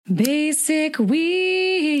Basic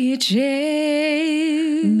witches.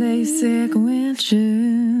 Basic witches.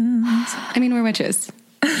 I mean, we're witches.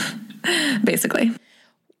 Basically.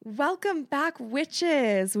 Welcome back,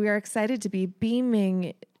 witches. We are excited to be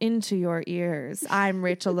beaming into your ears. I'm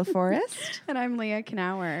Rachel LaForest. And I'm Leah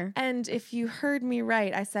Knauer. And if you heard me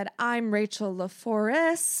right, I said I'm Rachel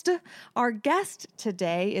LaForest. Our guest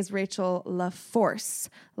today is Rachel LaForce,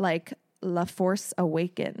 like La Force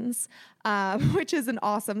Awakens, which is an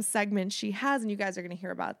awesome segment she has. And you guys are going to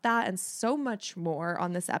hear about that and so much more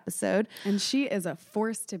on this episode. And she is a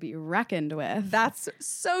force to be reckoned with. That's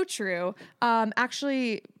so true.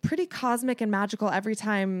 Actually, pretty cosmic and magical every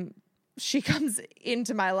time she comes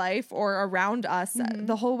into my life or around us. Mm-hmm.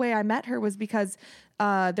 The whole way I met her was because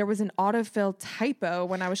there was an autofill typo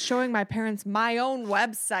when I was showing my parents my own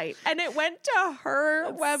website, and it went to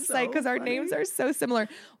her website because our names are so similar.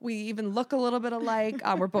 We even look a little bit alike.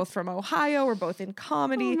 We're both from Ohio. We're both in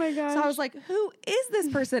comedy. Oh my gosh. So I was like, who is this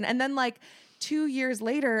person? And then like 2 years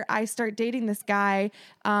later, I start dating this guy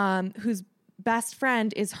whose best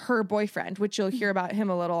friend is her boyfriend, which you'll hear about him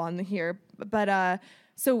a little on here. But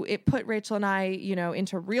so it put Rachel and I,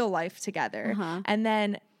 into real life together. Uh-huh. And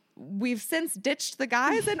then we've since ditched the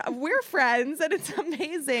guys and we're friends, and it's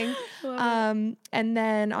amazing. And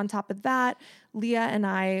then on top of that, Leah and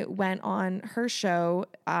I went on her show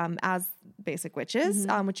as Basic Witches,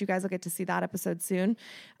 which you guys will get to see that episode soon.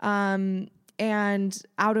 And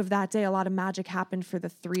out of that day, a lot of magic happened for the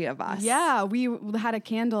three of us. Yeah, we had a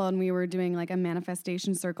candle and we were doing like a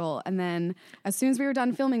manifestation circle. And then as soon as we were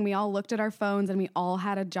done filming, we all looked at our phones and we all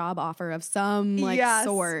had a job offer of some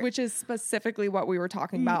sort. Which is specifically what we were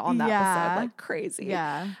talking about on that episode. Like crazy.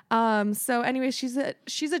 Yeah. So anyway, she's a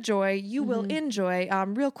joy. You will enjoy.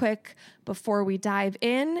 Real quick, before we dive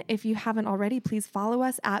in, if you haven't already, please follow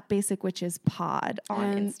us at Basic Witches Pod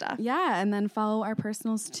on Insta. Yeah, and then follow our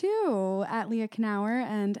personals too, at Leah Knauer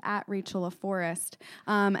and at Rachel LaForest.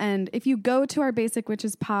 And if you go to our Basic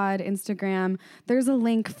Witches Pod Instagram, there's a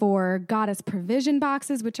link for Goddess Provision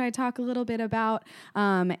boxes, which I talk a little bit about,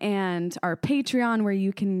 and our Patreon, where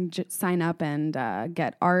you can sign up and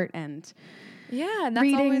get art and Yeah, and that's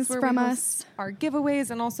readings always where from we us. host our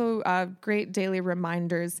giveaways and also great daily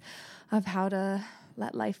reminders of how to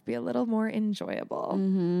let life be a little more enjoyable.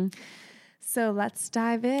 So let's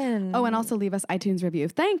dive in. Oh, and also leave us iTunes review.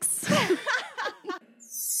 Thanks.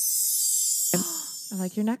 I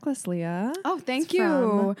like your necklace, Leah. Oh, thank It's you.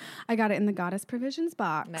 from- I got it in the Goddess Provisions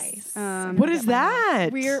box. Nice. What is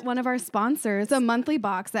that? We're one of our sponsors. It's a monthly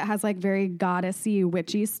box that has like very goddessy,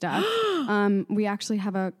 witchy stuff. We actually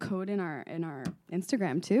have a code in our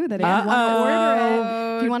Instagram too that if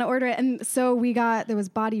you want to order it. And so there was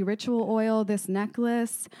body ritual oil, this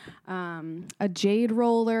necklace, a jade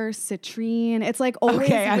roller, citrine. It's like always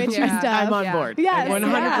witchy stuff. I'm on board. Yes,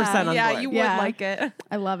 100% on board. Yeah, you would like it.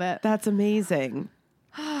 I love it. That's amazing.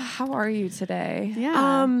 How are you today? Yeah.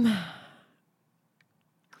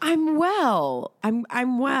 I'm well.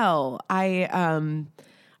 I'm well. I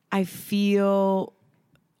feel.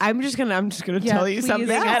 I'm just gonna tell you please, something.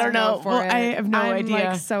 yeah, I don't know. go for Well, it. I have no I'm idea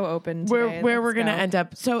like so open today. where we're Let's gonna go. end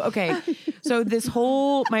up. So okay, so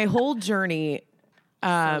my whole journey,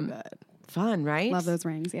 fun, right? Love those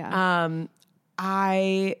rings. Yeah.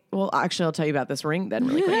 Actually, I'll tell you about this ring then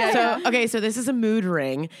really quick. So this is a mood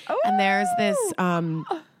ring, and there's this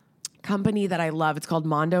company that I love. It's called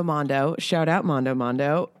Mondo Mondo. Shout out Mondo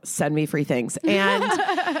Mondo. Send me free things.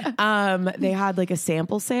 And they had like a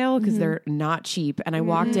sample sale because they're not cheap. And I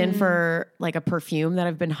walked in for like a perfume that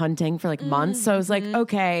I've been hunting for like months. So I was like,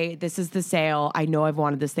 okay, this is the sale. I know I've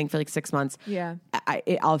wanted this thing for like 6 months. Yeah.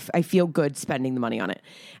 I feel good spending the money on it.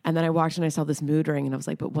 And then I walked in and I saw this mood ring and I was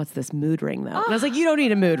like, but what's this mood ring though? And I was like, you don't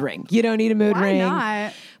need a mood ring. You don't need a mood ring.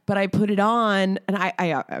 not? But I put it on and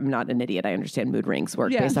I'm not an idiot. I understand mood rings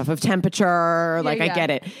work based off of temperature. Like I get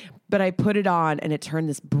it. But I put it on and it turned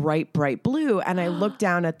this bright, bright blue. And I looked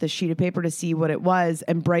down at the sheet of paper to see what it was.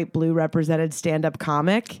 And bright blue represented stand-up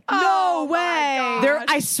comic. No way.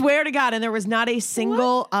 I swear to God. And there was not a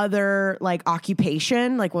single other like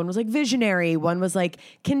occupation. Like one was like visionary. One was like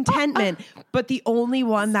contentment. But the only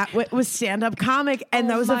one that was stand-up comic. And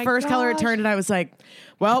that was the first color it turned. And I was like,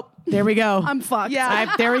 well, there we go. I'm fucked.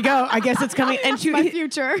 Yeah. There we go. I guess it's coming. And My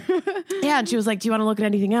future. yeah. And she was like, do you want to look at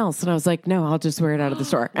anything else? And I was like, no, I'll just wear it out of the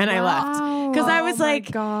store. And I left. Because I was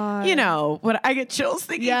like, you know, I get chills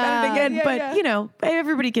thinking about it again. But, you know,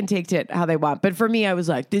 everybody can take it how they want. But for me, I was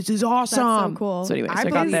like, this is awesome. That's so cool. So anyway, I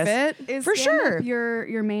got this. Is for sure.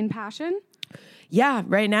 Your main passion? Yeah,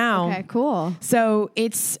 right now. Okay, cool. So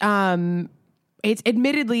it's it's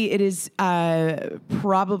admittedly, it is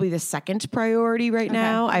probably the second priority right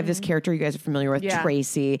now. I have this character you guys are familiar with,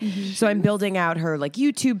 Tracy. So I'm building out her like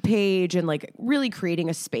YouTube page and like really creating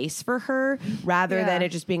a space for her rather than it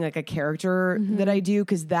just being like a character that I do,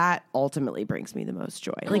 because that ultimately brings me the most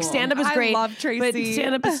joy. Like stand up is great, I love Tracy. but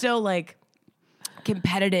stand up is still like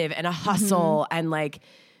competitive and a hustle and like.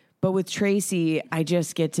 But with Tracy, I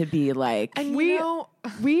just get to be like, And We know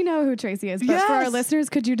who Tracy is, but for our listeners,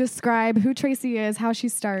 could you describe who Tracy is, how she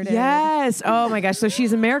started? yes. Oh my gosh. So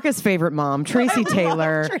she's America's favorite mom, Tracy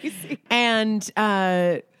Taylor. Tracy. And,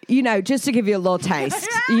 you know, just to give you a little taste,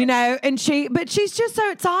 you know, but she's just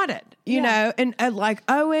so excited, you know, and like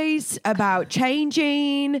always about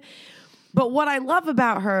changing. But what I love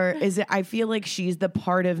about her is that I feel like she's the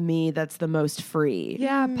part of me that's the most free.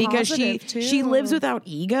 Yeah, because she lives without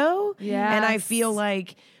ego. Yes. And I feel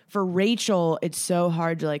like for Rachel, it's so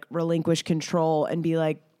hard to like relinquish control and be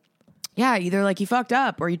like, yeah, either like you fucked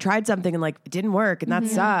up or you tried something and like it didn't work and that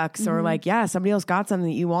sucks. Or like, yeah, somebody else got something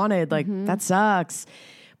that you wanted. Like that sucks.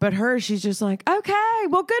 But her, she's just like, okay,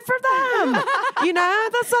 well, good for them. You know,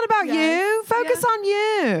 that's not about you. Focus on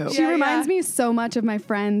you. She reminds me so much of my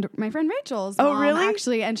friend Rachel's mom, really?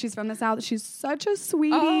 actually, and she's from the South. She's such a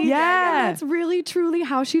sweetie. yeah. And that's really, truly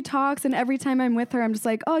how she talks. And every time I'm with her, I'm just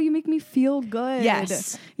like, oh, you make me feel good.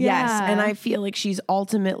 Yes. Yeah. Yes. And I feel like she's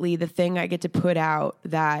ultimately the thing I get to put out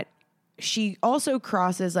that she also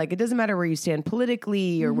crosses, like, it doesn't matter where you stand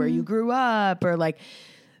politically or where you grew up or like,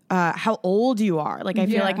 how old you are. Like, I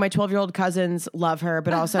feel like my 12-year-old cousins love her,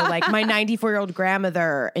 but also like my 94-year-old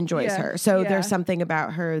grandmother enjoys her. So there's something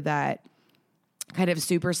about her that kind of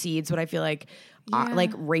supersedes what I feel like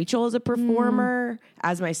Rachel as a performer,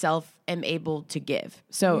 as myself, am able to give.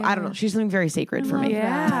 So I don't know. She's something very sacred for me.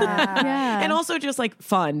 Yeah. And also just like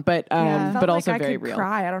fun, but Felt also like very I could real.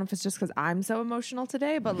 cry. I don't know if it's just because I'm so emotional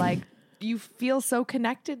today, but like you feel so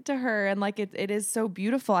connected to her, and like it is so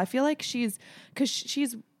beautiful. I feel like she's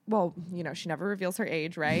well, you know, she never reveals her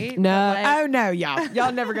age, right? No. But, like, Oh no,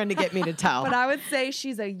 y'all never going to get me to tell. but I would say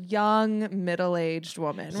she's a young, middle-aged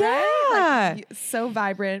woman, Yeah. right? Like, so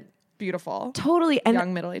vibrant, beautiful. Totally. And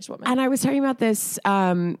Young middle-aged woman. And I was talking about this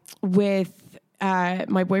with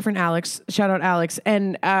my boyfriend Alex. Shout out Alex.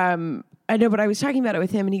 And I know, but I was talking about it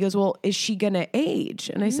with him, and he goes, "Well, is she gonna age?"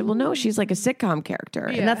 And I said, "Well, no, she's like a sitcom character."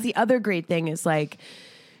 And that's the other great thing is like,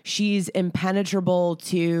 she's impenetrable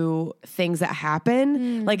to things that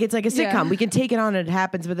happen. Like it's like a sitcom. We can take it on and it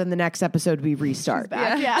happens, but then the next episode we restart.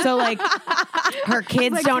 So like her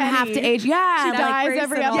kids like don't Kenny. have to age. Yeah. She like, dies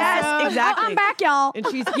every episode. Yes, exactly. I'm back, y'all. And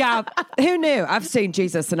she's, who knew? I've seen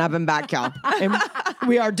Jesus and I've been back, y'all. And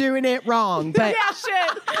we are doing it wrong. But,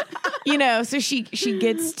 you know, so she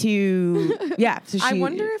gets to, so she. I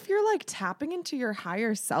wonder if you're like tapping into your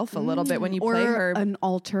higher self a little bit when you Or play her. an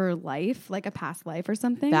alter life, like a past life or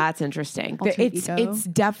something. That's interesting. But Alter ego. it's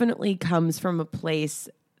definitely comes from a place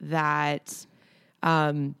that,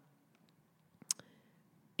 like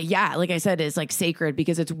I said, is like sacred,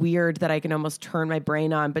 because it's weird that I can almost turn my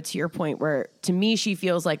brain on. But to your point, where to me, she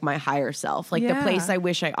feels like my higher self, like the place I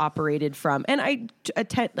wish I operated from. And I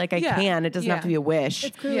attend, like I can, it doesn't have to be a wish.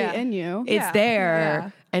 It's clearly in you. It's there. Yeah.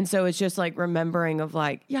 And so it's just like remembering of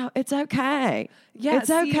like, it's okay. Yeah, it's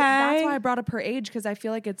okay. That's why I brought up her age, because I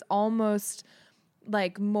feel like it's almost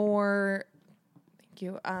like more. Thank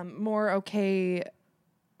you. More okay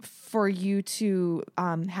for you to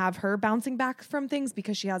have her bouncing back from things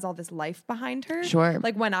because she has all this life behind her. Sure.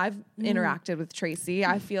 Like when I've interacted with Tracy,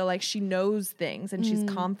 I feel like she knows things and she's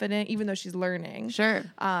confident, even though she's learning. Sure.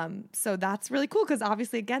 So that's really cool, because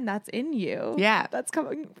obviously, again, that's in you. Yeah. That's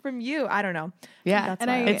coming from you. I don't know. Yeah. That's And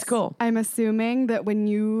why it's cool. I'm assuming that when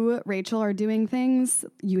you, Rachel, are doing things,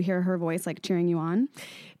 you hear her voice like cheering you on.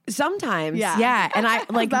 Sometimes, Yeah. and I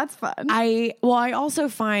like That's fun. I also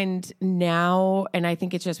find now, and I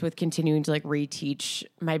think it's just with continuing to like reteach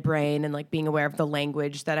my brain and like being aware of the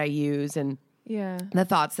language that I use and the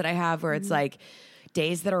thoughts that I have, where it's like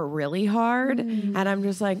days that are really hard, and I'm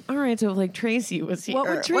just like, all right, so if like Tracy was here, What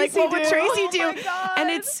would Tracy what would do? Tracy Oh do? my God. And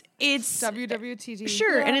it's WWTD.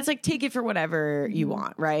 sure, and it's like take it for whatever you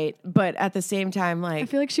want, right? But at the same time, like I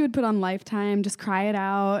feel like she would put on Lifetime, just cry it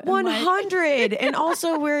out. and, like, 100. And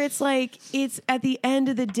also where it's like, it's at the end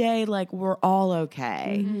of the day, like we're all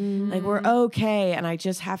okay. Like we're okay. And I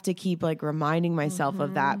just have to keep like reminding myself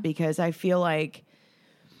of that, because I feel like,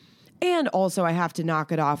 and also I have to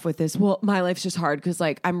knock it off with this, well, my life's just hard because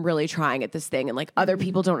like I'm really trying at this thing and like other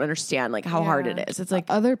people don't understand like how hard it is. It's like,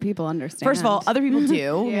 Other people understand. first of all, other people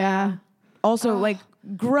do. yeah. Also, like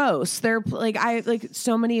gross. They're like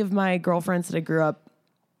so many of my girlfriends that I grew up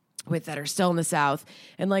with that are still in the South,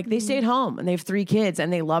 and like they stayed home and they have 3 kids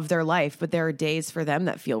and they love their life, but there are days for them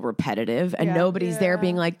that feel repetitive and nobody's there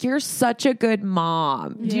being like, you're such a good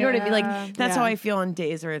mom. Do you know what I mean? Like that's how I feel on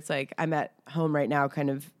days where it's like I'm at home right now kind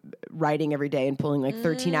of writing every day and pulling like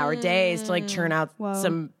 13-hour days to like churn out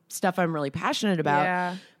some stuff I'm really passionate about.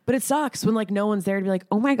 Yeah. But it sucks when like no one's there to be like,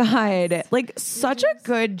 oh my God, like such a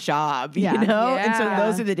good job, you know? And so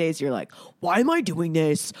those are the days you're like, why am I doing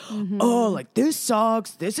this? Oh, like this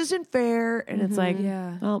sucks. This isn't fair. And it's like,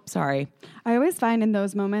 oh, sorry. I always find in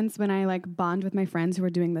those moments when I like bond with my friends who are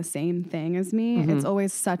doing the same thing as me, it's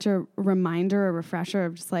always such a reminder, a refresher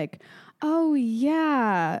of just like, oh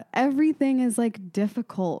yeah, everything is like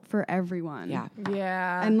difficult for everyone. Yeah.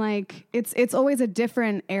 Yeah. And like it's always a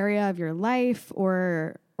different area of your life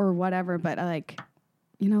or whatever, but like,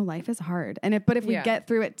 you know, life is hard. But if we get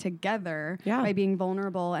through it together by being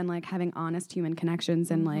vulnerable and like having honest human connections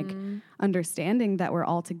and like understanding that we're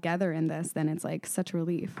all together in this, then it's like such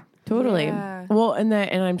relief. Totally. Yeah. Well, and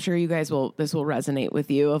I'm sure you guys this will resonate with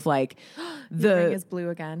you of like the ring is blue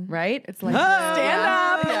again. Right? It's like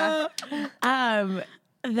stand up.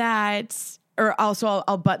 Or also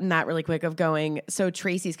I'll button that really quick of going, so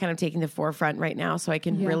Tracy's kind of taking the forefront right now so I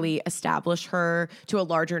can really establish her to a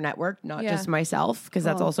larger network, not just myself, because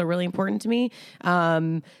that's also really important to me.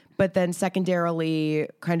 But then secondarily,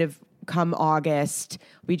 kind of come August,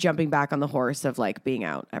 be jumping back on the horse of like being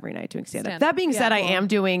out every night doing stand-up. That being said, I am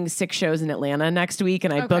doing 6 shows in Atlanta next week,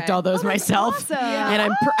 and I booked all those myself. Awesome.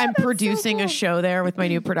 And I'm producing a show there with my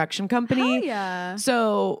new production company. Hell yeah.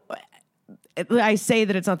 So I say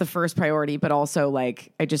that it's not the first priority, but also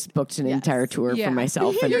like I just booked an entire tour for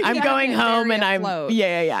myself, and I'm going home and I'm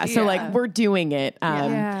So like we're doing it.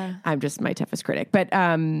 I'm just my toughest critic, but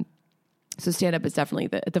so stand up is definitely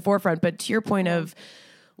at the forefront. But to your point of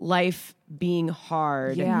life being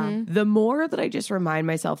hard, the more that I just remind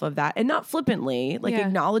myself of that, and not flippantly, like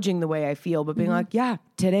acknowledging the way I feel, but being like,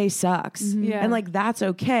 today sucks, and like that's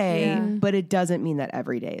okay, but it doesn't mean that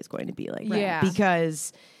every day is going to be like that,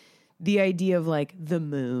 because the idea of like the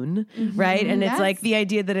moon, right? And it's like the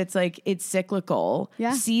idea that it's like, it's cyclical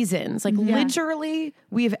seasons. Like literally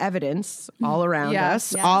we have evidence all around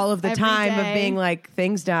us all of the Every time day. of being like,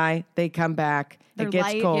 things die, they come back, They're it gets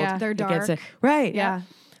light, cold, they're it dark. gets right. Yeah.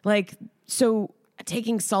 Like, so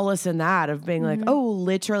taking solace in that of being like, oh,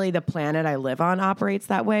 literally the planet I live on operates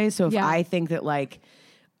that way. So if I think that like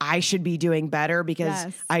I should be doing better because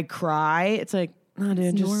I cry, it's like, no,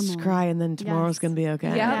 dude, just normal. cry and then tomorrow's going to be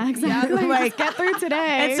okay. Yeah, exactly. Like, get through today.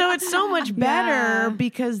 and so it's so much better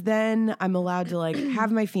because then I'm allowed to like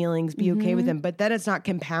have my feelings, be okay with them. But then it's not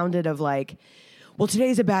compounded of like, well,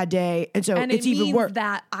 today's a bad day, and so and it's it even means worse.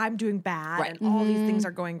 that I'm doing bad and all these things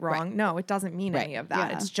are going wrong. No, it doesn't mean any of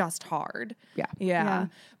that. It's just hard. Yeah.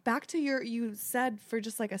 Back to you said for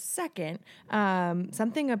just like a second,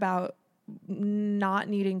 something about not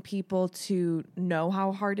needing people to know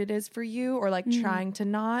how hard it is for you, or like trying to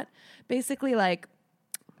not, basically like,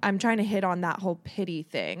 I'm trying to hit on that whole pity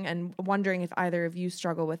thing and wondering if either of you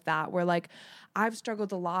struggle with that, where like I've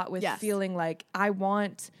struggled a lot with feeling like I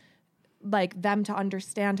want like them to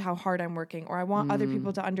understand how hard I'm working, or I want other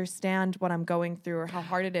people to understand what I'm going through or how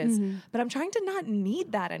hard it is. But I'm trying to not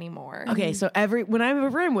need that anymore. Okay, so when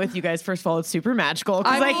I'm with you guys, first of all, it's super magical.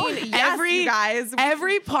 I like mean, yes, you guys.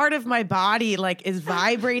 every part of my body like is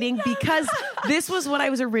vibrating because this was what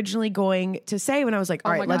I was originally going to say when I was like,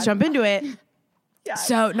 all right, let's jump into it.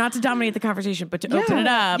 So not to dominate the conversation, but to open it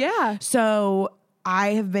up. Yeah. So I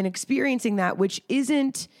have been experiencing that, which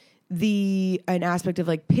isn't an aspect of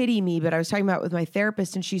like pity me, but I was talking about it with my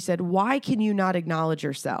therapist, and she said, why can you not acknowledge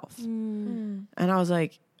yourself? And I was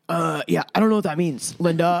like, I don't know what that means,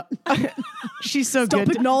 Linda. She's so good.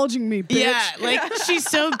 Stop acknowledging me, bitch. Yeah, like she's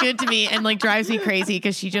so good to me and like drives me crazy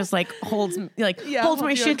because she just like holds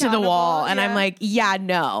my shit to the wall, and I'm like,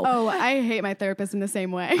 no. Oh, I hate my therapist in the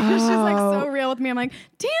same way. She's like so real with me. I'm like,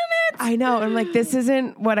 damn it. I know. I'm like, this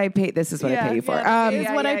isn't what I pay. This is what I pay you for. This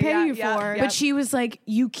is what I pay you for. But she was like,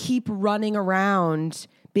 you keep running around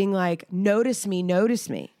being like, notice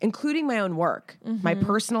me, including my own work, my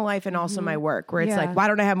personal life, and also my work, where it's like, why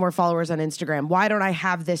don't I have more followers on Instagram? Why don't I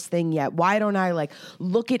have this thing yet? Why don't I like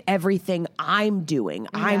look at everything I'm doing?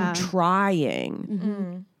 I'm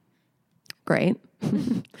trying. Great.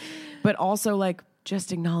 But also like,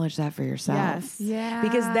 just acknowledge that for yourself. Yes. Yeah.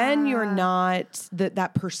 Because then you're not,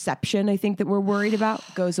 that perception I think that we're worried about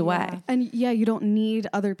goes away. And you don't need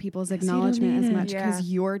other people's acknowledgement as much Yeah. because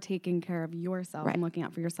you're taking care of yourself and looking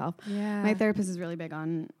out for yourself. Yeah. My therapist is really big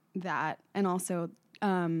on that, and also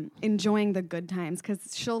enjoying the good times,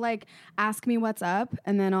 because she'll like ask me what's up,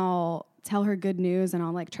 and then I'll tell her good news and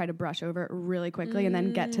I'll like try to brush over it really quickly and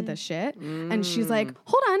then get to the shit. And she's like,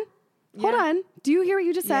 hold on. Do you hear what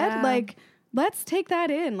you just said? Like, let's take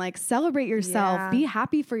that in, like celebrate yourself, be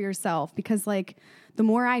happy for yourself, because like the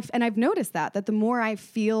more and I've noticed that the more I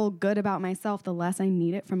feel good about myself, the less I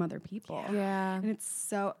need it from other people. Yeah. And it's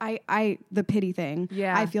so, the pity thing.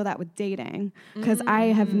 Yeah. I feel that with dating because I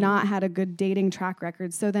have not had a good dating track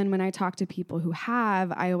record. So then when I talk to people who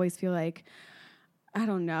have, I always feel like, I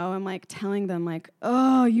don't know. I'm like telling them like,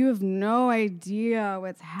 oh, you have no idea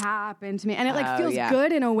what's happened to me. And it like feels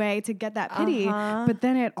good in a way to get that pity, but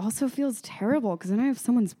then it also feels terrible because then I have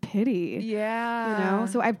someone's pity. Yeah. You know?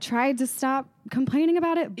 So I've tried to stop complaining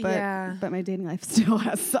about it, but my dating life still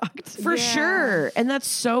has sucked. For sure. And that's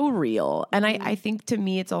so real. And I think to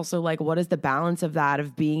me, it's also like, what is the balance of that,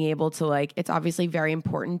 of being able to like, it's obviously very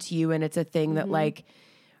important to you. And it's a thing that like,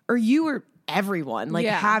 or you or everyone, like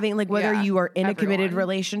having, like whether you are in a committed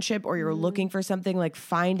relationship or you're looking for something, like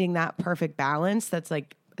finding that perfect balance that's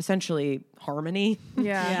like essentially harmony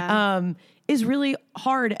is really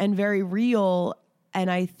hard and very real. And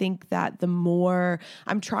I think that the more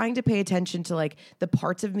I'm trying to pay attention to like the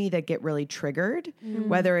parts of me that get really triggered,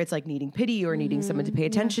 whether it's like needing pity or needing someone to pay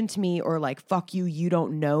attention to me, or like, fuck you, you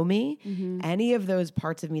don't know me. Any of those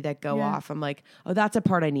parts of me that go off, I'm like, oh, that's a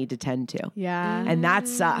part I need to tend to. Yeah. And that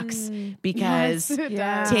sucks because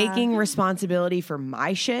taking responsibility for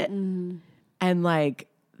my shit and like,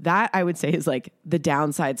 that I would say is like the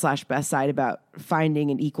downside / best side about finding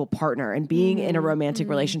an equal partner and being in a romantic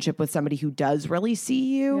relationship with somebody who does really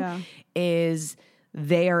see you is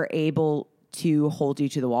they are able to hold you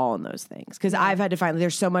to the wall in those things. Cause I've had to find,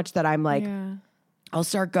 there's so much that I'm like, I'll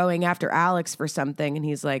start going after Alex for something. And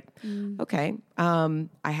he's like, okay, I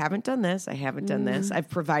haven't done this. I haven't done this. I've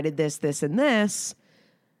provided this, this, and this.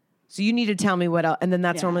 So you need to tell me what else. And then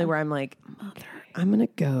that's normally where I'm like, mother, I'm going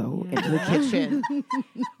to go into the kitchen.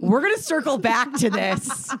 We're going to circle back to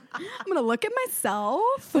this. I'm going to look at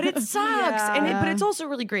myself. But it sucks. But it's also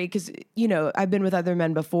really great because, you know, I've been with other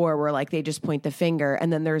men before where like they just point the finger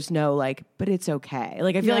and then there's no like, but it's okay.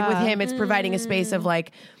 Like I feel like with him, it's providing a space of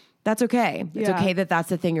like, that's okay. It's okay that that's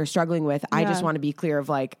the thing you're struggling with. I just want to be clear of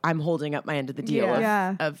like, I'm holding up my end of the deal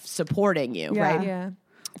of supporting you, right? Yeah.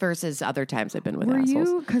 Versus other times I've been with assholes. Were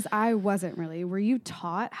you, because I wasn't really, were you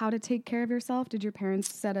taught how to take care of yourself? Did your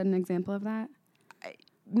parents set an example of that?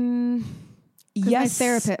 Yes, my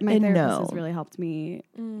therapist no. has really helped me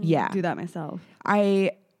do that myself.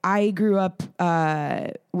 I grew up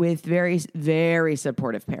with very, very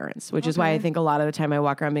supportive parents, which is why I think a lot of the time I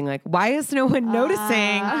walk around being like, why is no one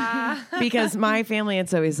noticing? Because my family,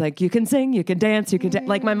 it's always like, you can sing, you can dance, you can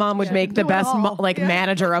like my mom would make the best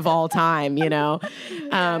manager of all time, you know?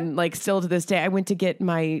 Like still to this day, I went to get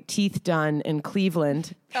my teeth done in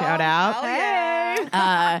Cleveland. Shout out.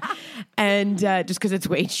 And just because it's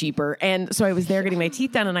way cheaper. And so I was there getting my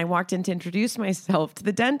teeth done and I walked in to introduce myself to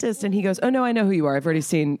the dentist and he goes, oh no, I know who you are. I've already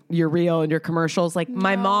seen your reel and your commercials. Like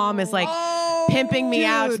my mom is like pimping me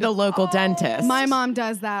out to the local dentist. My mom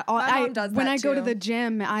does that. My mom does that when I go too. to the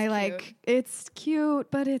gym, I like, it's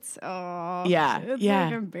cute, but it's, it's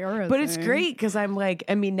like embarrassing. But it's great because I'm like,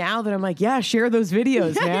 I mean, now that I'm like, share those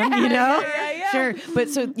videos, man, you know? Sure. But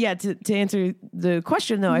so, to answer the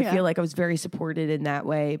question though, I feel like I was very supported in that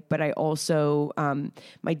way. But I also,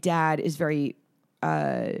 my dad is very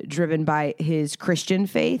driven by his Christian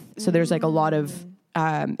faith. So there's like a lot of,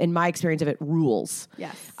 in my experience of it, rules.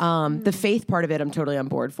 Yes. The faith part of it, I'm totally on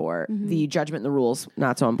board for. The judgment and the rules,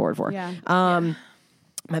 not so on board for. Yeah.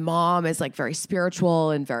 My mom is like very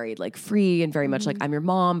spiritual and very like free and very much like I'm your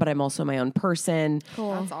mom, but I'm also my own person.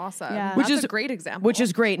 Cool. That's awesome. Yeah. Which is a great example. Which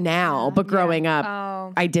is great now, but growing up,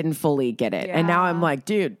 I didn't fully get it. And now I'm like,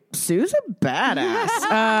 dude, Sue's a badass.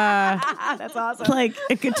 That's awesome. Like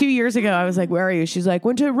 2 years ago, I was like, where are you? She's like,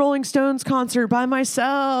 went to a Rolling Stones concert by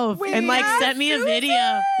myself and like sent me a video.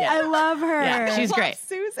 Yeah. I love her. Yeah, she's great.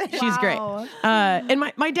 Susan. She's great. And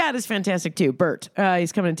my dad is fantastic too. Bert,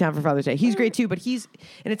 he's coming to town for Father's Day. He's great too, but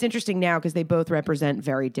and it's interesting now because they both represent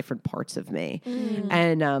very different parts of me.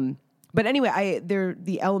 And, but anyway,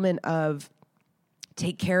 the element of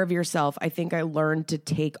take care of yourself, I think I learned to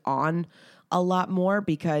take on a lot more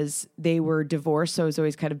because they were divorced. So I was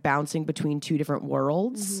always kind of bouncing between two different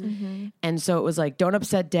worlds. And so it was like, don't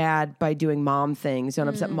upset dad by doing mom things. Don't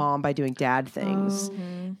upset mom by doing dad things.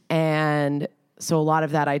 And so a lot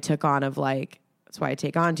of that I took on of like, that's why I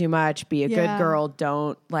take on too much. Be a good girl.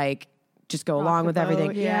 Don't like just go along with the boat,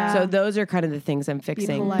 everything. yeah. So those are kind of the things I'm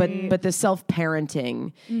fixing. polite. But the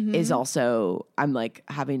self-parenting is also, I'm like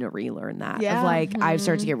having to relearn that. Yeah. Of like, I've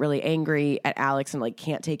started to get really angry at Alex and like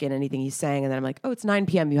can't take in anything he's saying. And then I'm like, oh, it's 9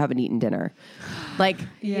 p.m. You haven't eaten dinner. Like,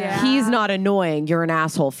 Yeah. he's not annoying. You're an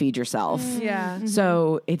asshole. Feed yourself. Yeah.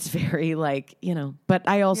 So it's very like, but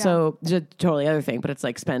I also, it's a totally other thing, but it's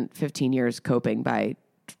like spent 15 years coping by,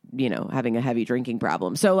 having a heavy drinking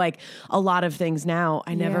problem. So like a lot of things now,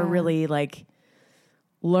 I never really like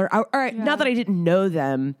learn. All right. Not that I didn't know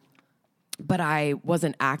them, but I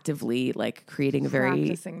wasn't actively like creating a very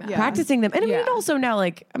Practicing them. practicing them. And I mean, Yeah. and also now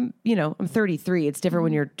like I'm 33. It's different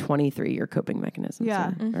when you're 23. Your coping mechanisms. Yeah.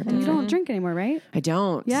 are You different. don't drink anymore, right? I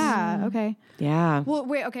don't. Yeah. Okay. Yeah. Well,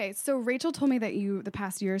 wait. Okay. So Rachel told me that the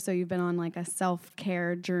past year or so, you've been on like a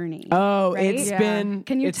self-care journey. Oh, right? it's Yeah. been.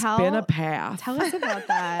 Can you it's tell? been a path. Tell us about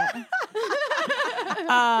that.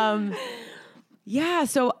 Yeah,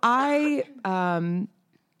 so I'd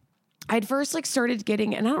first like started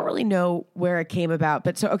getting, and I don't really know where it came about,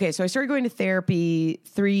 but so I started going to therapy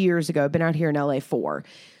 3 years ago. I've been out here in LA 4.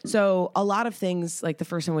 So a lot of things, like the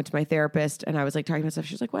first time I went to my therapist and I was like talking about stuff,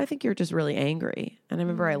 she was like, well, I think you're just really angry. And I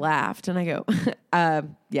remember I laughed and I go,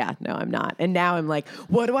 yeah, no, I'm not. And now I'm like,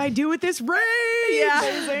 what do I do with this rage?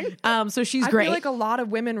 Yeah. So she's I great. feel like a lot of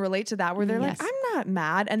women relate to that where they're Yes. like, I'm not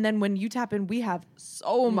mad. And then when you tap in, we have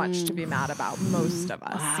so much to be mad about, most of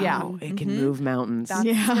us. Yeah. Wow, it can move mountains. That's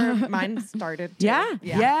where mine started. Too.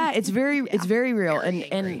 Yeah. It's very real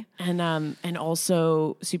and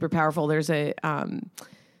also super powerful. There's a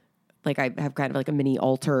like I have kind of like a mini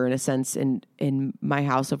altar in a sense in my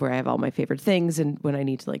house of where I have all my favorite things and when I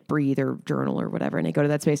need to like breathe or journal or whatever, and I go to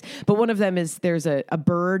that space. But one of them is there's a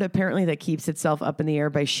bird apparently that keeps itself up in the air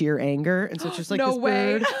by sheer anger, and so it's just like No this way.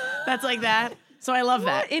 bird that's like that. So I love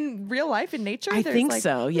that. In real life, in nature? I There's think like,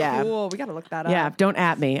 so, yeah. Cool. We got to look that up. Yeah, don't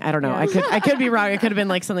at me. I don't know. I could be wrong. It could have been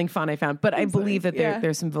like something fun I found, but I believe that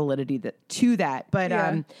there's some validity to that. But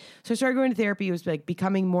so I started going to therapy. It was like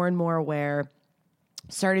becoming more and more aware.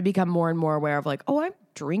 Started to become more and more aware of like, oh, I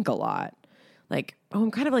drink a lot. Like, oh,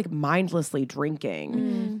 I'm kind of like mindlessly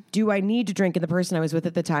drinking. Do I need to drink? And the person I was with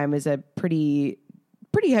at the time is a pretty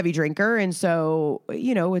heavy drinker. And so,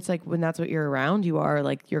 it's like when that's what you're around, you are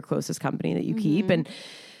like your closest company that you keep. And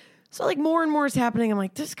so like more and more is happening. I'm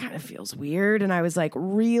like, this kind of feels weird. And I was like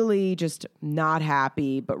really just not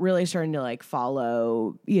happy, but really starting to like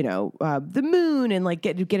follow, the moon and like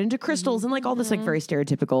get into crystals and like all this like very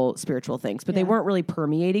stereotypical spiritual things, but they weren't really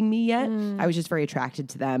permeating me yet. I was just very attracted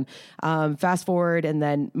to them. Fast forward. And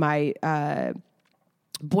then my,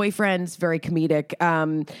 boyfriend's very comedic,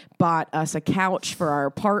 bought us a couch for our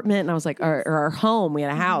apartment, and I was like, or our home. We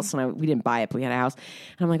had a house, and we didn't buy it, but we had a house.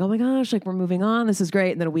 And I'm like, oh my gosh, like we're moving on. This is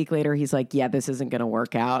great. And then a week later, he's like, yeah, this isn't going to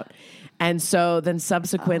work out. And so then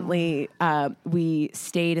subsequently, we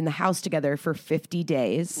stayed in the house together for 50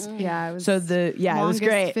 days. Yeah. It was So it was Longest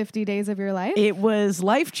great. 50 days of your life. It was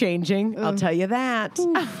life-changing, I'll tell you that.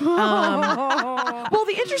 Well,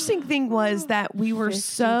 the interesting thing was that we were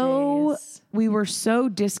so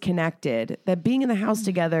disconnected that being in the house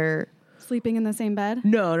together. Sleeping in the same bed.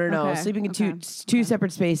 No. Okay. Sleeping in two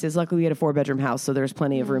separate spaces. Luckily, we had a 4-bedroom house, so there's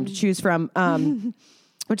plenty of room to choose from,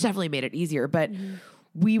 which definitely made it easier. But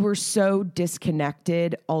we were so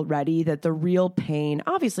disconnected already that the real pain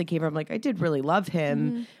obviously came from like, I did really love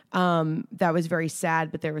him. That was very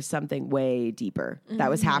sad, but there was something way deeper that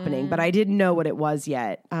was happening, but I didn't know what it was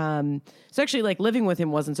yet. So actually like living with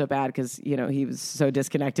him wasn't so bad because, he was so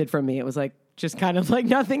disconnected from me. It was like, just kind of like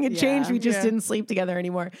nothing had changed. We just didn't sleep together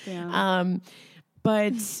anymore. Yeah.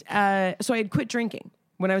 But so I had quit drinking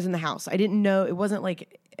when I was in the house. I didn't know, it wasn't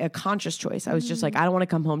like a conscious choice. I was just like, I don't want to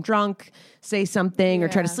come home drunk, say something or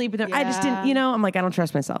try to sleep with them. I just didn't, I'm like, I don't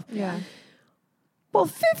trust myself. Yeah. Well,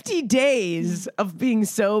 50 days of being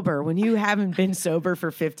sober, when you haven't been sober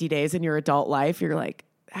for 50 days in your adult life, you're like,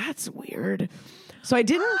 that's weird. So I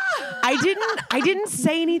didn't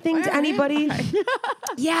say anything to anybody.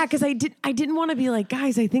 Yeah, because I didn't want to be like,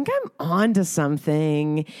 guys, I think I'm on to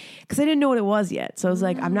something, because I didn't know what it was yet. So I was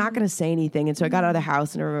like, I'm not going to say anything. And so I got out of the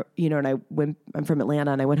house and, I'm from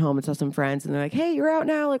Atlanta, and I went home and saw some friends, and they're like, hey, you're out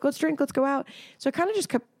now. Like, let's drink, let's go out. So I kind of just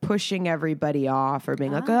kept pushing everybody off or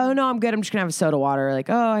being like, oh no, I'm good. I'm just gonna have a soda water.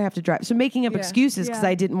 Like, oh, I have to drive. So making up excuses because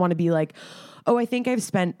I didn't want to be like, oh, I think I've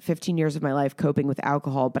spent 15 years of my life coping with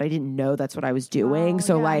alcohol, but I didn't know that's what I was doing.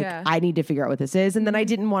 I need to figure out what this is. And then I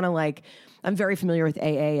didn't want to I'm very familiar with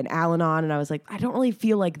AA and Al-Anon. And I was like, I don't really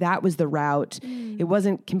feel like that was the route. It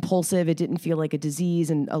wasn't compulsive. It didn't feel like a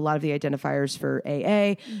disease. And a lot of the identifiers for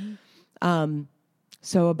AA.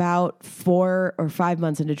 So about 4 or 5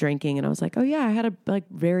 months into drinking, and I was like, oh yeah, I had a like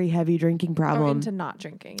very heavy drinking problem. Into not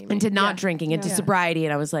drinking. You mean. Into not drinking, into sobriety.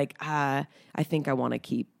 And I was like, I think I want to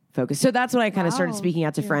keep focused. So that's when I kind of started speaking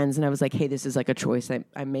out to friends, and I was like, hey, this is like a choice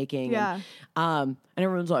I'm making. Yeah. And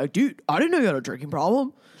everyone's like, dude, I didn't know you had a drinking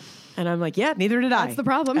problem. And I'm like, yeah, neither did I. That's the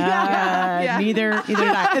problem. Neither did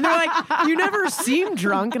I. And they're like, you never seemed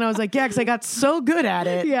drunk. And I was like, yeah, because I got so good at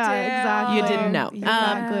it. Yeah, exactly. You didn't know.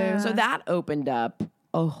 Exactly. So that opened up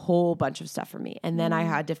a whole bunch of stuff for me. And then I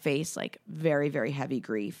had to face like very, very heavy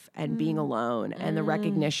grief and being alone and the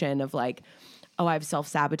recognition of like, oh, I've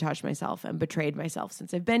self-sabotaged myself and betrayed myself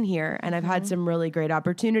since I've been here. And I've had some really great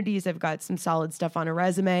opportunities. I've got some solid stuff on a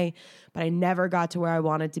resume, but I never got to where I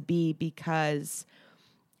wanted to be because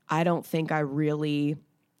I don't think I really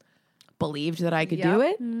believed that I could do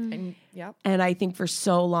it. And I think for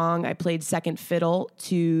so long I played second fiddle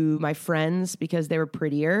to my friends because they were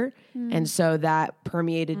prettier. And so that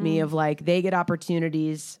permeated me of like, they get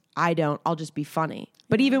opportunities, I don't, I'll just be funny.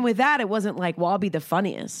 But even with that, it wasn't like, well, I'll be the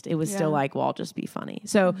funniest. It was still like, well, I'll just be funny.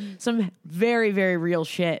 So some very, very real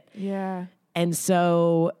shit. Yeah. And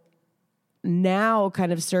so now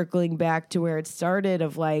kind of circling back to where it started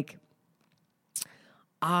of like,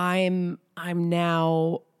 I'm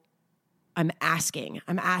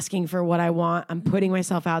asking for what I want. I'm putting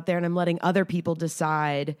myself out there and I'm letting other people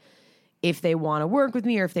decide if they want to work with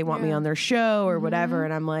me or if they want me on their show or whatever.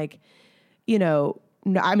 And I'm like,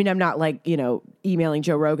 I'm not like, emailing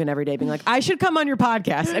Joe Rogan every day being like, I should come on your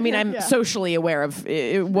podcast. I mean, I'm socially aware of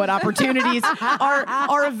what opportunities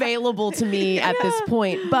are available to me at this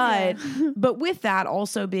point. But with that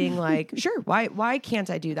also being like, sure, why can't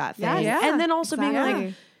I do that thing? Yeah, and then also being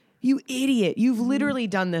like, you idiot, you've literally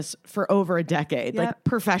done this for over a decade, like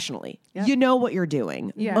professionally. You know what you're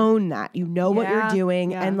doing. Own that. You know what you're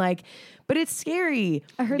doing. And like, but it's scary.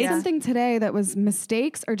 I heard something today that was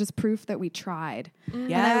mistakes are just proof that we tried.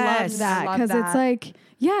 And I love that because it's like,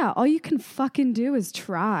 all you can fucking do is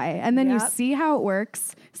try. And then you see how it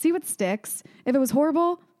works, see what sticks. If it was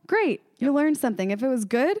horrible, great. You learned something. If it was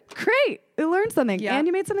good, great. You learned something and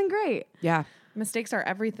you made something great. Yeah. Mistakes are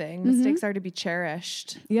everything. Mistakes are to be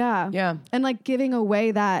cherished. Yeah. Yeah. And like giving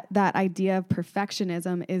away that idea of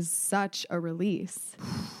perfectionism is such a release.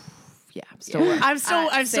 Yeah, I'm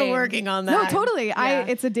still working on that. No, totally.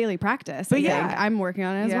 It's a daily practice. But I'm working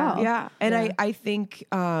on it as well. Yeah, and I think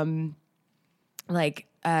operating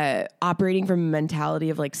from a mentality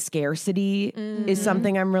of like scarcity is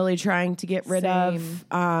something I'm really trying to get rid of.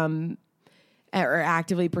 Or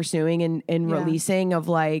actively pursuing and releasing of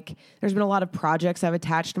like, there's been a lot of projects I've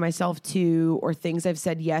attached myself to or things I've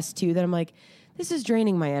said yes to that I'm like, this is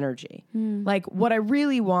draining my energy. Like what I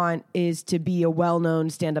really want is to be a well-known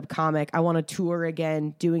stand-up comic. I want to tour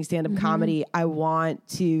again doing stand-up comedy. I want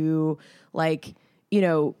to like,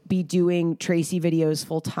 be doing Tracy videos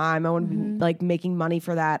full time. I want to be like making money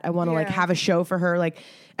for that. I want to like have a show for her. Like,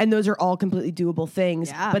 and those are all completely doable things,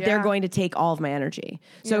 but they're going to take all of my energy.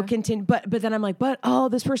 So continue. But then I'm like,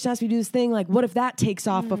 this person has me do this thing. Like, what if that takes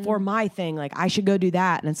off before my thing? Like I should go do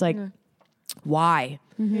that. And it's like, why?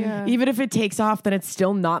 Yeah. Even if it takes off, then it's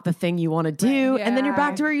still not the thing you want to do. And then you're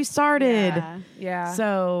back to where you started. Yeah.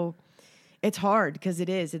 So it's hard because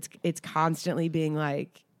it's constantly being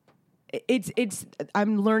like,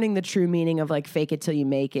 I'm learning the true meaning of like fake it till you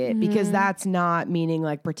make it because that's not meaning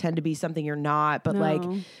like pretend to be something you're not, but like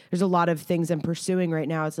there's a lot of things I'm pursuing right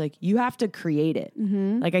now. It's like, you have to create it.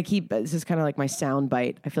 Like this is kind of like my sound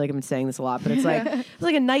bite. I feel like I've been saying this a lot, but it's like, it's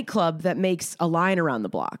like a nightclub that makes a line around the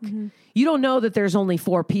block. You don't know that there's only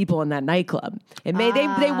 4 people in that nightclub. It may,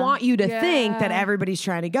 they want you to think that everybody's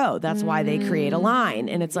trying to go. That's why they create a line.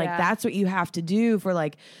 And it's like, that's what you have to do for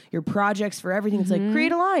like your projects, for everything. It's like,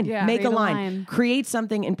 create a line, make a line, create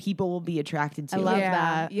something, and people will be attracted to it. I love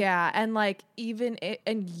that. Yeah. And like,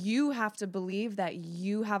 and you have to believe that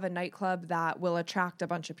you have a nightclub that will attract a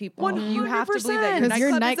bunch of people. 100%. You have to believe that Because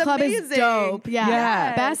your nightclub is dope. Yeah.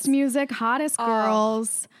 Yes. Best music, hottest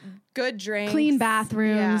girls, good drinks, clean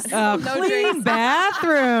bathrooms. Yeah. No clean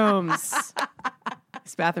bathrooms.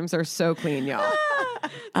 These bathrooms are so clean, y'all.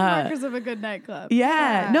 Markers of a good nightclub.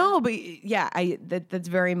 No, but that's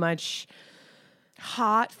very much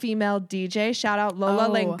hot female DJ. Shout out Lola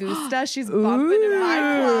Langusta. She's bumping in my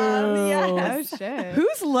club. Yes. Oh shit.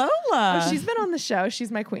 Who's Lola? She's been on the show.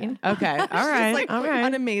 She's my queen. Okay. All right. She's like all right.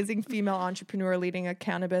 an amazing female entrepreneur leading a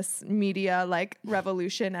cannabis media like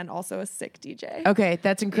revolution and also a sick DJ. Okay,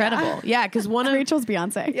 that's incredible. Yeah, because one of Rachel's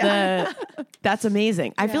Beyonce. that's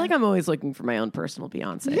amazing. I feel like I'm always looking for my own personal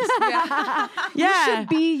Beyonce. You should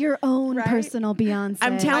be your own personal Beyonce.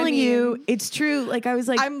 I'm telling you, it's true. Like I was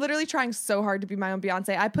like, I'm literally trying so hard to be my my own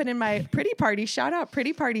Beyonce. I put in my Pretty Party, shout out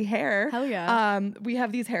Pretty Party hair. Hell yeah. We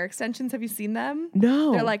have these hair extensions. Have you seen them?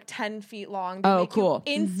 No. They're like 10 feet long. They Oh, make you cool.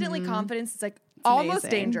 instantly confidence. It's like almost amazing.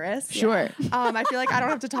 dangerous. Sure. I feel like I don't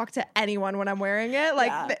have to talk to anyone when I'm wearing it.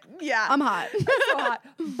 Like, Yeah. I'm hot. It's so hot.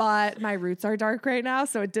 But my roots are dark right now,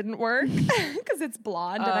 so it didn't work because it's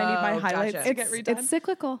blonde and I need my highlights gotcha. to get redone. It's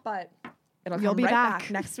cyclical. But it'll You'll come be right back.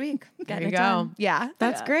 next week. Getting you it go. done. Yeah.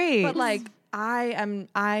 That's great. But like I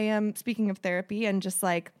am speaking of therapy and just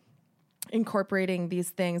like incorporating these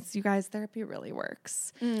things. You guys, therapy really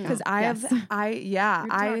works. Because You're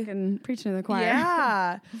talking, preaching to the choir.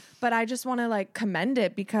 yeah. But I just want to like commend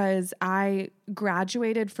it because I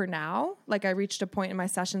graduated for now. Like I reached a point in my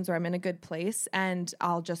sessions where I'm in a good place and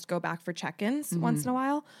I'll just go back for check-ins once in a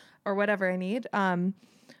while or whatever I need.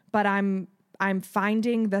 But I'm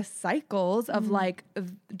finding the cycles of like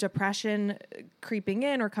depression creeping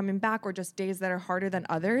in or coming back or just days that are harder than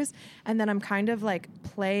others. And then I'm kind of like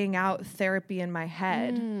playing out therapy in my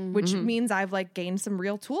head, which means I've like gained some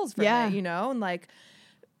real tools from it, you know? And like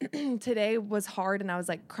today was hard and I was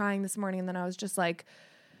like crying this morning and then I was just like,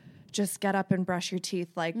 just get up and brush your teeth.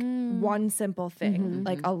 Like one simple thing,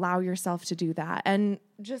 like allow yourself to do that. And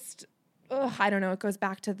just, I don't know, it goes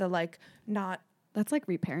back to the like not. That's like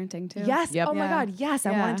reparenting too. Yes. Yep. Oh my Yeah. God. Yes.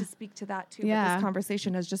 I Yeah. wanted to speak to that too. But Yeah. this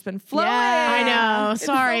conversation has just been flowing. I know.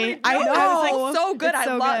 Sorry. I know. It's like so good. It's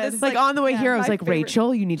so I love good. this. is like on the way here, I was my like, favorite.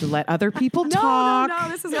 Rachel, you need to let other people talk. No,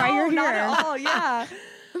 this is why you're here. Not at all. Yeah.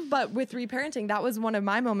 But with reparenting, that was one of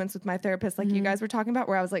my moments with my therapist, like you guys were talking about,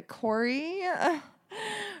 where I was like, Corey,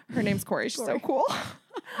 her name's Corey. She's so cool.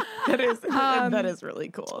 That is really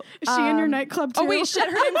cool. Is she in your nightclub too? Oh wait, shit,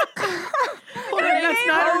 her name's That's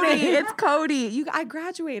not her name. It's Cody. I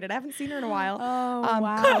graduated. I haven't seen her in a while. Oh,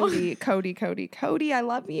 wow. Cody, I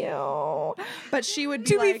love you. But she would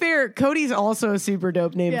be To like, be fair, Cody's also a super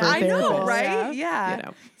dope name for a I therapist. know, right? Yeah. Yeah. You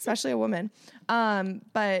know. Especially a woman.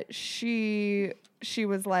 But she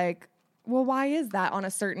was like, well, why is that on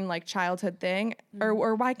a certain like childhood thing?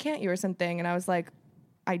 Or why can't you or something? And I was like,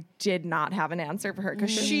 I did not have an answer for her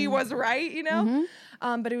because she was right, you know?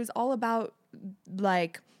 But it was all about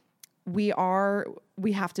like, we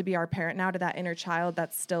have to be our parent now to that inner child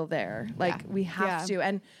that's still there. Like we have to.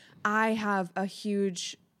 And I have a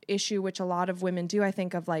huge issue, which a lot of women do, I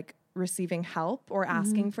think, of like receiving help or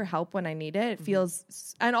asking for help when I need it. It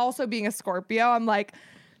feels, and also being a Scorpio, I'm like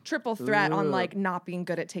triple threat on like not being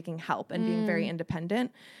good at taking help and being very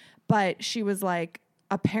independent. But she was like,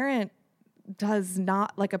 a parent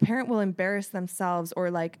will embarrass themselves or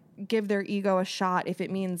like give their ego a shot if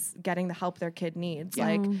it means getting the help their kid needs.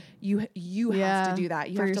 Like you have to do that.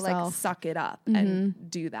 You for have to like yourself. suck it up and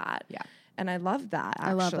do that. Yeah. And I love that. Actually.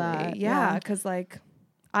 I love that. Yeah. Yeah. Cause like,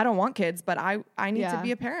 I don't want kids, but I need to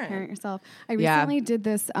be a parent. Parent yourself. I Yeah. recently did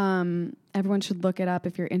this. Everyone should look it up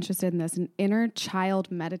if you're interested in this. An inner child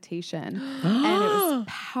meditation, and it was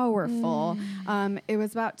powerful. It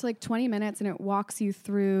was about like 20 minutes, and it walks you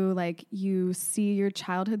through like you see your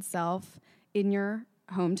childhood self in your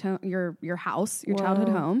your house, your childhood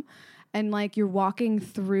home. And like you're walking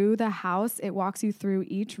through the house, it walks you through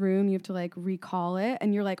each room. You have to like recall it,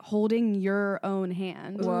 and you're like holding your own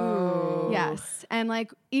hand. Whoa. Yes. And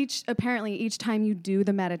like each time you do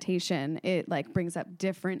the meditation, it like brings up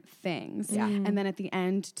different things. Yeah. And then at the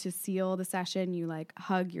end to seal the session, you like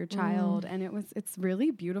hug your child, and it's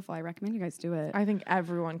really beautiful. I recommend you guys do it. I think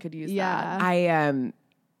everyone could use that. Yeah.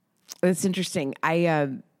 It's interesting.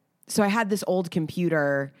 So I had this old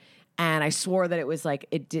computer and I swore that it was like,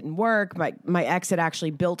 it didn't work. My ex had actually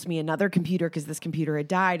built me another computer because this computer had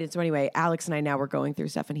died. And so anyway, Alex and I now were going through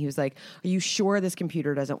stuff and he was like, are you sure this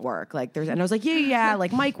computer doesn't work? Like and I was like, yeah.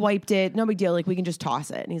 Like Mike wiped it. No big deal. Like we can just toss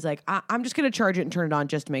it. And he's like, I'm just going to charge it and turn it on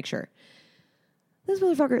just to make sure.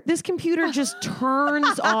 This computer just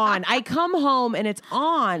turns on. I come home and it's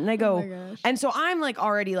on and I go, my gosh. and so I'm like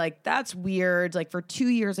already like, that's weird. Like for 2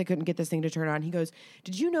 years, I couldn't get this thing to turn on. He goes,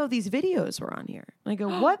 did you know these videos were on here? And I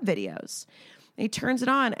go, what videos? And he turns it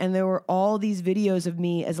on and there were all these videos of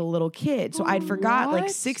me as a little kid. So I'd forgot like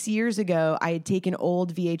 6 years ago, I had taken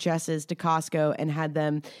old VHSs to Costco and had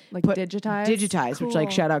them Like digitized? which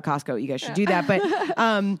like shout out Costco. You guys should do that. But,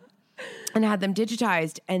 and had them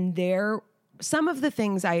digitized and some of the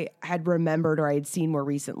things I had remembered or I had seen more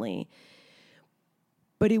recently.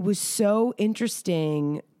 But it was so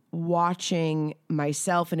interesting watching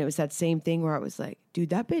myself. And it was that same thing where I was like,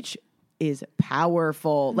 dude, that bitch is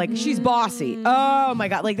powerful. Like she's bossy. Oh my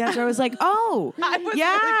God. Like that's where I was like, oh, I was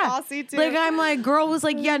yeah. really bossy too. Like I'm like, girl was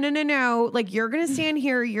like, yeah, no. Like you're going to stand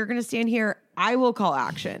here. You're going to stand here. I will call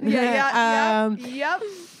action. Yep.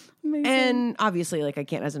 And obviously, like, I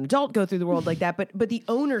can't as an adult go through the world like that, but the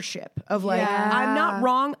ownership of like, I'm not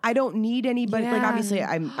wrong. I don't need anybody. Like, obviously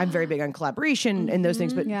I'm very big on collaboration and those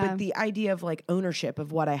things, but the idea of like ownership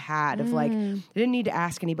of what I had, of like, I didn't need to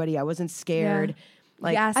ask anybody. I wasn't scared.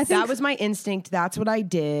 Like, that was my instinct. That's what I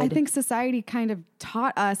did. I think society kind of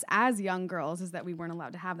taught us as young girls is that we weren't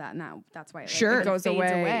allowed to have that. And that's why it goes fades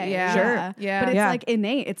away. Yeah. Sure. Yeah. But it's like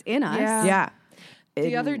innate. It's in us. Yeah.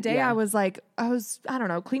 The The other day I was I don't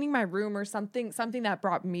know, cleaning my room or something that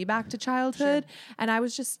brought me back to childhood. And I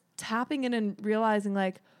was just tapping in and realizing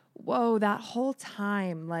like, whoa, that whole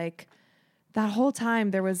time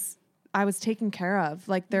I was taken care of.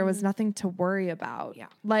 Like there was nothing to worry about. Yeah.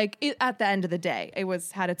 Like at the end of the day, it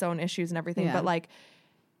had its own issues and everything. But like,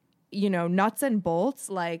 nuts and bolts,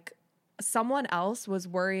 like someone else was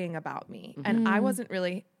worrying about me and I wasn't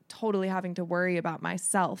really totally having to worry about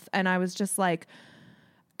myself. And I was just like,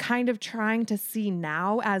 kind of trying to see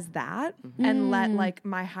now as that and let like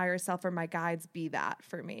my higher self or my guides be that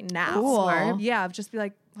for me now. Cool. Yeah. Just be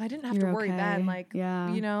like, well, I didn't have to worry then. Like,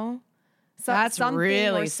 Yeah. That's something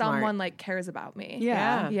really or smart. someone like cares about me.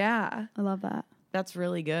 Yeah. Yeah. I love that. That's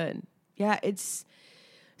really good. Yeah, it's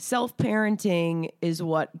self-parenting is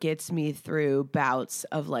what gets me through bouts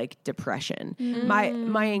of like depression.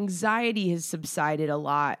 My anxiety has subsided a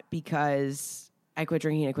lot because I quit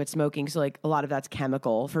drinking, I quit smoking. So like a lot of that's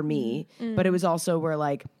chemical for me. But it was also where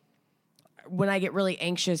like when I get really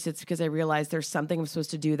anxious, it's because I realize there's something I'm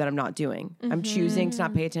supposed to do that I'm not doing. I'm choosing to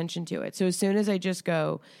not pay attention to it. So as soon as I just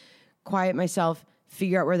go quiet myself,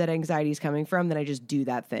 figure out where that anxiety is coming from, then I just do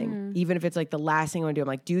that thing. Even if it's like the last thing I want to do, I'm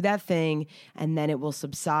like, do that thing and then it will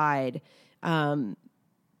subside.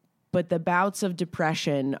 But the bouts of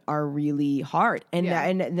depression are really hard.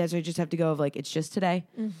 And that's why I just have to go of like, it's just today.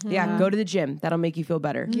 Yeah, go to the gym. That'll make you feel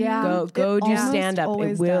better. Yeah. Go do almost stand up. It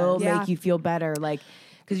always will does. make you feel better. Like,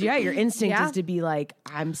 because your instinct is to be like,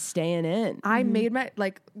 I'm staying in. I made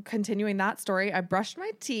continuing that story, I brushed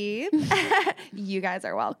my teeth. You guys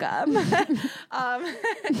are welcome.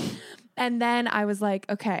 And then I was like,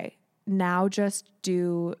 okay, now just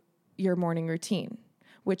do your morning routine,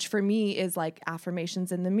 which for me is like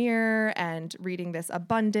affirmations in the mirror and reading this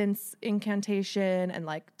abundance incantation and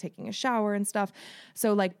like taking a shower and stuff.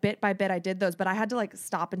 So like bit by bit I did those, but I had to like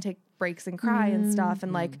stop and take breaks and cry and stuff.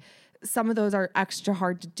 And like some of those are extra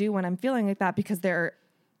hard to do when I'm feeling like that because they're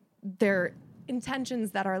intentions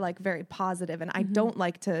that are like very positive and I don't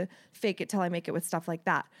like to fake it till I make it with stuff like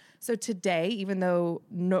that. So today, even though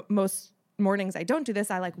most mornings I don't do this,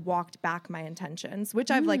 I like walked back my intentions, which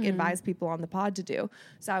I've like advised people on the pod to do.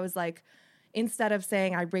 So I was like, instead of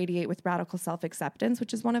saying I radiate with radical self-acceptance,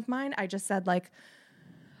 which is one of mine, I just said like,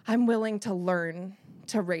 I'm willing to learn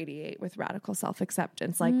to radiate with radical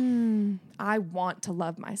self-acceptance. Like I want to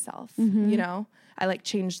love myself, I like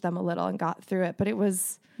changed them a little and got through it, but it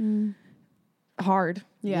was hard.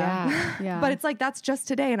 Yeah. But it's like, that's just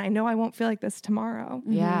today. And I know I won't feel like this tomorrow.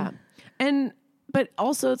 Yeah. But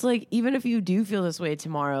also it's like, even if you do feel this way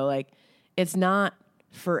tomorrow, like it's not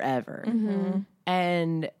forever.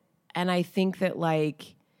 And I think that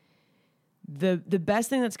like the best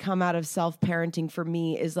thing that's come out of self-parenting for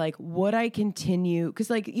me is like, would I continue? Because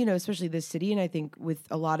like, especially this city, and I think with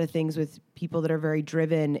a lot of things with people that are very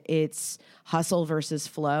driven, it's hustle versus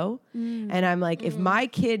flow. And I'm like, if my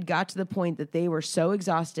kid got to the point that they were so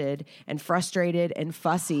exhausted and frustrated and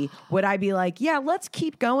fussy, would I be like, yeah, let's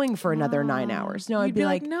keep going for another 9 hours? No, I'd be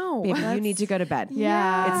like, no, baby, you need to go to bed.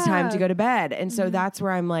 Yeah. It's time to go to bed. And so that's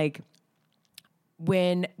where I'm like,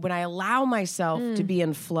 when I allow myself to be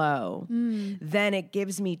in flow, then it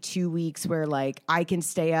gives me 2 weeks where like I can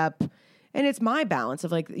stay up and it's my balance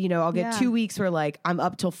of like, I'll get 2 weeks where like I'm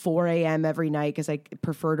up till 4 a.m. every night because I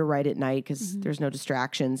prefer to write at night because there's no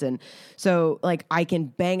distractions. And so like I can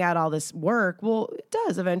bang out all this work. Well, it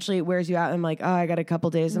does. Eventually it wears you out. And I'm like, oh, I got a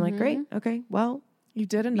couple days. I'm like, great. Okay. Well, You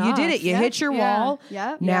did enough. you did it. You hit your wall.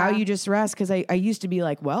 Yep. Now you just rest. Because I used to be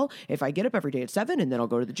like, well, if I get up every day at 7 and then I'll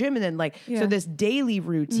go to the gym and then like, so this daily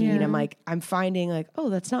routine, I'm finding like, oh,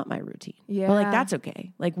 that's not my routine. Yeah. But like, that's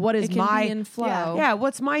okay. Like, what is It can my be in flow. Yeah.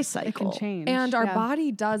 What's my cycle? It can change. And our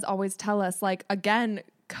body does always tell us, like, again,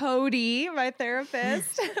 Cody, my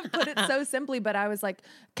therapist, put it so simply, but I was like,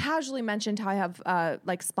 casually mentioned how I have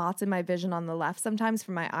like spots in my vision on the left sometimes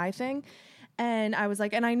for my eye thing. And I was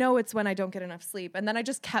like, and I know it's when I don't get enough sleep. And then I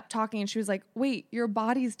just kept talking and she was like, wait, your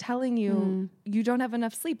body's telling you you don't have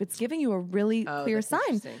enough sleep. It's giving you a really clear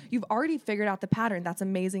sign. You've already figured out the pattern. That's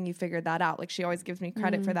amazing. You figured that out. Like she always gives me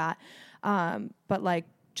credit for that. But like,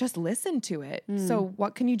 just listen to it. So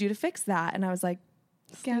what can you do to fix that? And I was like,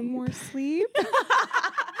 get more sleep.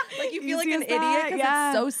 Like you feel like an Easy as idiot that, because yeah.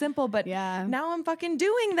 it's so simple, but Yeah. now I'm fucking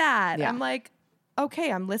doing that. Yeah. I'm like,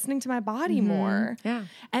 okay, I'm listening to my body more. Yeah.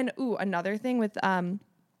 And another thing with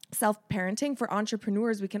self-parenting for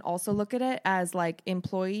entrepreneurs, we can also look at it as like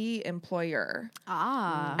employee, employer.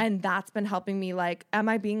 And that's been helping me. Like, am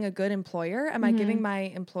I being a good employer? Am I giving my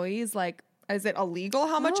employees like, is it illegal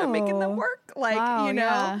how much I'm making them work? Like, Wow, you know,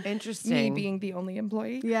 yeah. Interesting. me being the only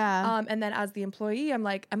employee. Yeah. And then as the employee, I'm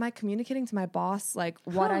like, am I communicating to my boss like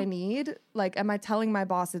what I need? Like, am I telling my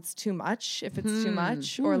boss it's too much if it's too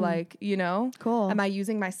much? Or like, you know, Cool. am I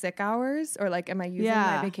using my sick hours or like, am I using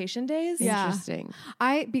my Yeah. vacation days? Yeah. Interesting.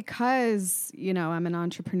 Because, you know, I'm an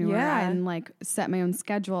entrepreneur Yeah. and like set my own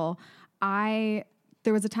schedule.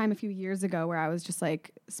 There was a time a few years ago where I was just like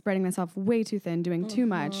spreading myself way too thin, doing too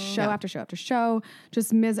much, show after show after show.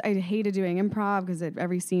 I hated doing improv because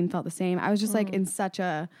every scene felt the same. I was just like in such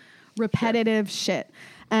a repetitive shit.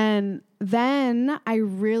 And then I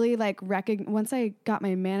really like once I got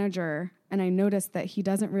my manager and I noticed that he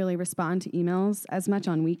doesn't really respond to emails as much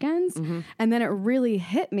on weekends. And then it really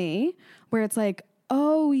hit me where it's like,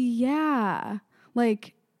 oh yeah,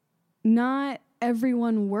 like not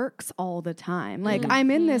everyone works all the time. Like I'm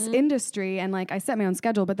in this industry and like I set my own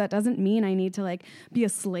schedule, but that doesn't mean I need to like be a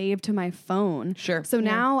slave to my phone. Sure. So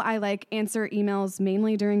now I like answer emails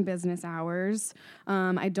mainly during business hours.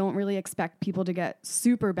 I don't really expect people to get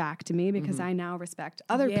super back to me because I now respect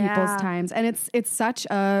other people's times. And it's such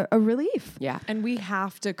a relief. Yeah. And we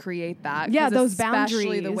have to create that. Yeah, 'cause those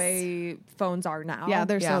especially the boundaries. way phones are now. Yeah,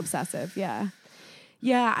 they're Yeah. so obsessive. Yeah.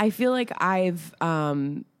 Yeah, I feel like I've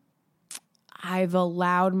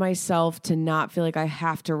allowed myself to not feel like I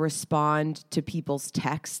have to respond to people's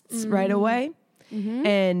texts right away.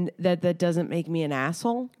 And that doesn't make me an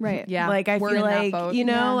asshole. Right. Yeah. Like I We're feel in that like, boat. you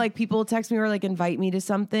know, Yeah. like people text me or like invite me to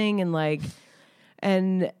something and like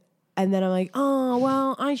and then I'm like, oh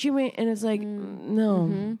well, I should wait, and it's like,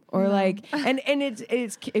 no, or like, and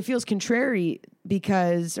it feels contrarian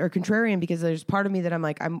because there's part of me that I'm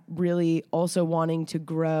like, I'm really also wanting to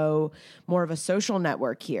grow more of a social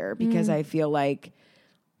network here because I feel like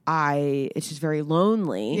it's just very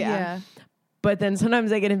lonely. Yeah. But then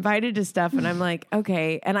sometimes I get invited to stuff and I'm like,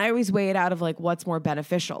 okay. And I always weigh it out of like, what's more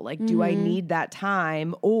beneficial? Like, do I need that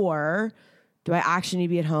time or do I actually need to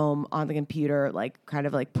be at home on the computer, like kind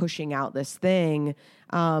of like pushing out this thing?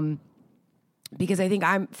 Because I think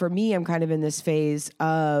I'm kind of in this phase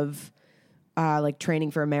of like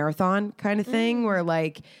training for a marathon kind of thing where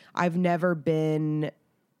like I've never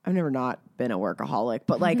not been a workaholic,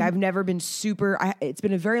 but like I've never been it's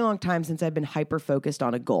been a very long time since I've been hyper focused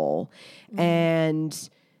on a goal. And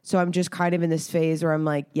so I'm just kind of in this phase where I'm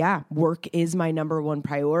like, yeah, work is my number one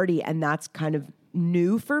priority. And that's kind of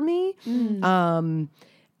new for me.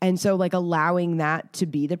 And so like allowing that to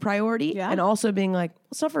be the priority and also being like,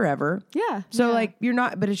 it's not forever. Yeah. So like you're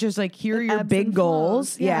not, but it's just like, here are your ebbs big and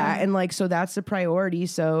goals. flows. Yeah. Yeah. And like, so that's the priority.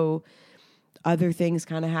 So other things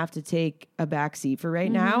kind of have to take a backseat for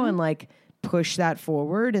right now and like push that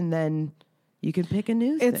forward. And then you can pick a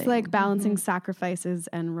new thing. It's like balancing sacrifices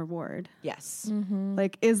and reward. yes.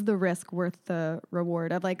 Like, is the risk worth the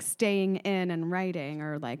reward of like staying in and writing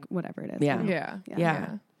or like whatever it is? Yeah. Yeah.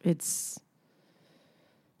 Yeah. It's,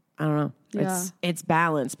 I don't know. Yeah. It's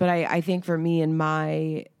balanced. But I think for me and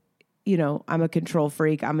my, you know, I'm a control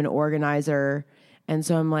freak. I'm an organizer. And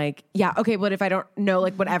so I'm like, yeah, okay, but if I don't know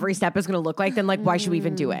like what every step is going to look like, then like, why should we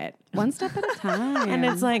even do it? One step at a time. And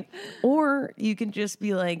it's like, or you can just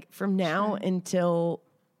be like, from now until,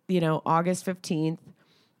 you know, August 15th,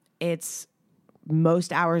 it's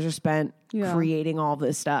most hours are spent creating all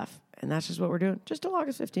this stuff. And that's just what we're doing, just till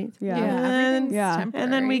August 15th. Yeah. Yeah. And, Everything's Yeah. temporary.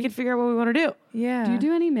 and then we can figure out what we want to do. Yeah. do you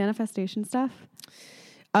do any manifestation stuff?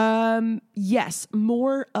 Yes,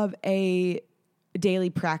 more of a daily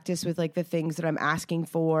practice with like the things that I'm asking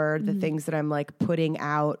for, the things that I'm like putting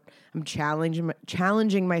out. I'm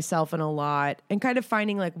challenging myself in a lot and kind of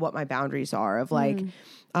finding like what my boundaries are of like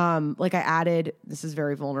I added, this is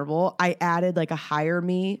very vulnerable, I added like a hire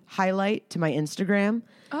me highlight to my Instagram.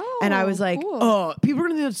 And I was like, cool. oh, people are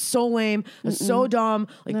going to think that's so lame. That's so dumb.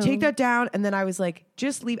 Like, take that down. And then I was like,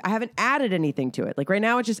 just leave. I haven't added anything to it. Like, right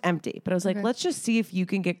now, it's just empty. But I was like, let's just see if you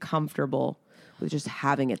can get comfortable with just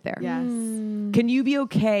having it there. Yes. Can you be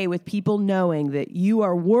okay with people knowing that you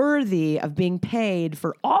are worthy of being paid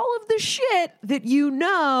for all of the shit that you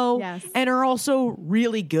know Yes. and are also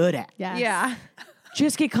really good at? Yes. Yeah.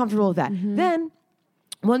 Just get comfortable with that. Then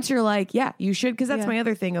once you're like, yeah, you should, because that's my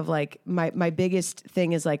other thing of like, my biggest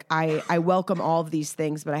thing is like, I welcome all of these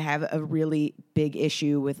things, but I have a really big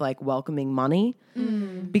issue with like welcoming money.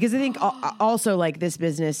 Because I think also like this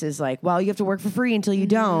business is like, well, you have to work for free until you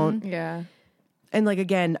don't. Yeah. and like,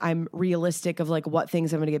 again, I'm realistic of like what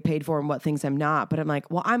things I'm going to get paid for and what things I'm not. But I'm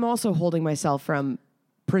like, well, I'm also holding myself from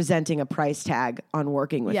presenting a price tag on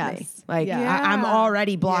working with me. Like I'm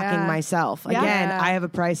already blocking myself. Again, I have a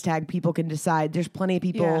price tag. People can decide. There's plenty of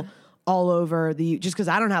people all over just because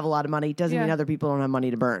I don't have a lot of money doesn't mean other people don't have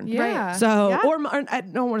money to burn. Yeah. So, or I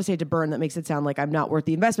don't want to say to burn. That makes it sound like I'm not worth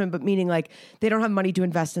the investment, but meaning like they don't have money to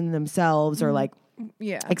invest in themselves or like,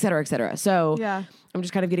 et cetera, et cetera. So I'm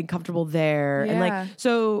just kind of getting comfortable there. And like,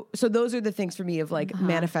 so those are the things for me of like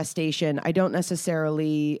manifestation. I don't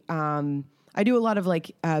necessarily, I do a lot of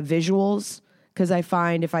like visuals because I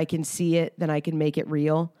find if I can see it, then I can make it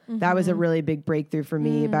real. That was a really big breakthrough for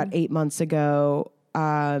me about 8 months ago.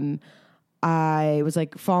 I was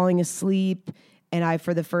like falling asleep and I,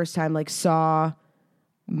 for the first time, like saw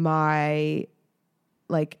my,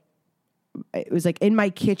 like, it was like in my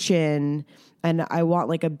kitchen and I want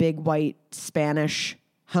like a big white Spanish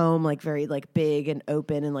home, like very like big and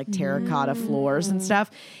open and like terracotta floors and stuff.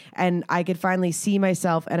 And I could finally see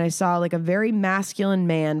myself and I saw like a very masculine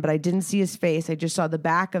man, but I didn't see his face. I just saw the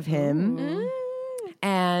back of him.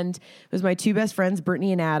 And it was my two best friends,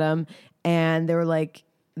 Brittany and Adam. And they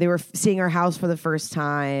were seeing our house for the first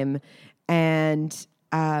time. And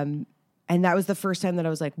that was the first time that I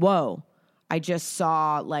was like, whoa, I just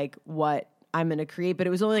saw like what I'm going to create, but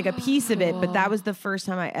it was only like a piece of it. But that was the first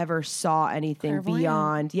time I ever saw anything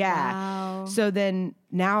beyond. Yeah. Wow. So then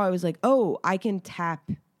now I was like, oh, I can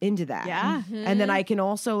tap into that. Yeah. And then I can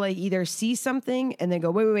also like either see something and then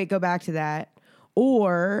go, wait, go back to that.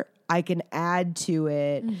 Or I can add to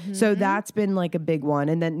it. So that's been like a big one.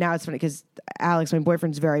 And then now it's funny because Alex, my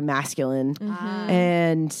boyfriend's very masculine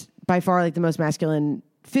and by far like the most masculine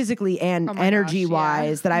physically and energy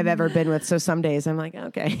wise that I've ever been with. So some days I'm like,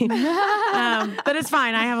 okay, but it's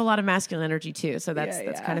fine. I have a lot of masculine energy too. So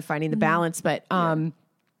that's kind of finding the balance. But, so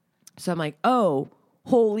I'm like, oh,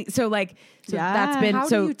 holy. So like, that's been, how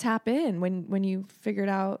do you tap in when you figured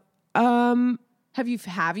out, have you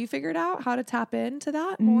figured out how to tap into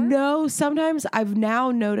that more? No, sometimes I've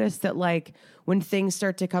now noticed that like when things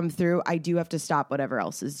start to come through, I do have to stop whatever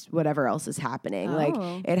else is happening. Like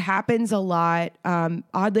it happens a lot.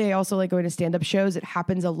 Oddly, I also like going to stand-up shows. It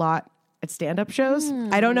happens a lot at stand-up shows.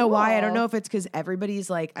 I don't know why. I don't know if it's because everybody's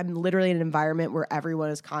like, I'm literally in an environment where everyone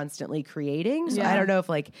is constantly creating. So I don't know if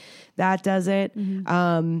like that does it.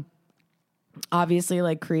 Obviously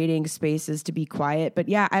like creating spaces to be quiet, but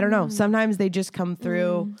yeah, I don't know. Sometimes they just come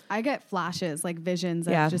through. I get flashes, like visions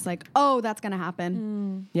of just like, oh, that's going to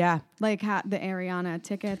happen. Yeah. Like the Ariana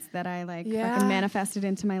tickets that I like fucking manifested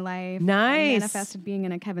into my life. Nice. I manifested being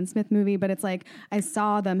in a Kevin Smith movie, but it's like, I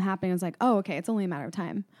saw them happening. I was like, oh, okay, it's only a matter of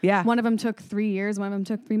time. Yeah. One of them took 3 years. One of them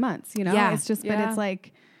took 3 months, you know? Yeah. It's just, but it's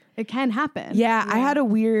like, it can happen. Yeah, I had a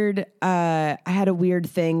weird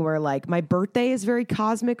thing where like my birthday is very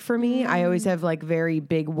cosmic for me. I always have like very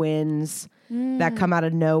big wins that come out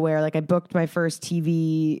of nowhere. Like I booked my first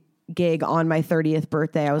TV gig on my 30th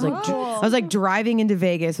birthday. I was like driving into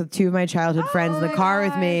Vegas with two of my childhood friends in the car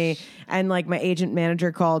with me, and like my agent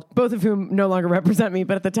manager called, both of whom no longer represent me,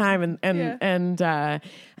 but at the time, and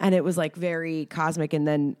it was like very cosmic. And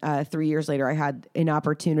then 3 years later, I had an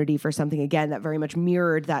opportunity for something again that very much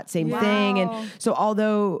mirrored that same thing. And so,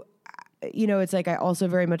 although it's like I also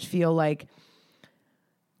very much feel like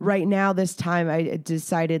right now, this time, I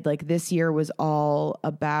decided like this year was all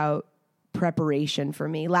about preparation for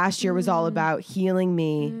me. Last year was all about healing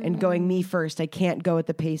me and going me first. I can't go at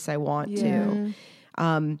the pace I want to.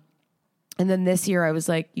 And then this year I was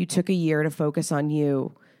like, you took a year to focus on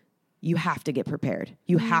you. You have to get prepared.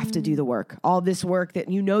 You have to do the work. All this work that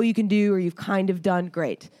you can do or you've kind of done,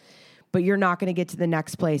 great. But you're not going to get to the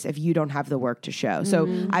next place if you don't have the work to show. So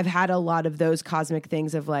I've had a lot of those cosmic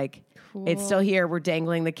things of like, it's still here. We're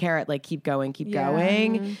dangling the carrot, like keep going.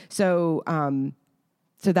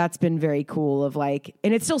 So that's been very cool of like,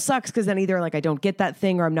 and it still sucks because then either like I don't get that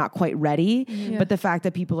thing or I'm not quite ready. But the fact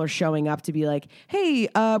that people are showing up to be like, hey,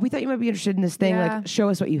 we thought you might be interested in this thing. Like, show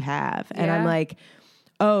us what you have. And I'm like,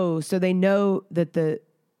 oh, so they know that the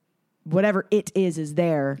whatever it is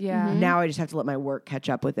there. Now I just have to let my work catch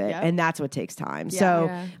up with it. And that's what takes time.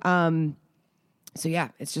 So yeah,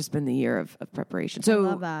 it's just been the year of preparation. So I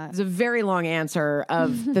love that. It's a very long answer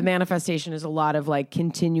of the manifestation is a lot of like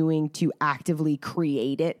continuing to actively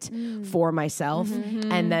create it for myself.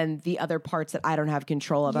 And then the other parts that I don't have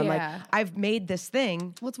control of. I'm like, I've made this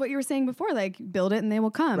thing. Well, it's what you were saying before, like build it and they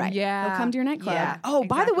will come. Right. Yeah. They'll come to your nightclub. Yeah. Oh,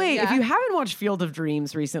 by the way, if you haven't watched Field of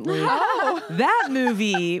Dreams recently, that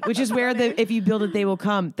movie, which is where if you build it, they will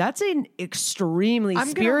come. That's an extremely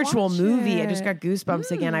spiritual movie. I just got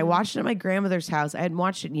goosebumps again. I watched it at my grandmother's house house. I hadn't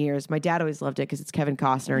watched it in years. My dad always loved it because it's Kevin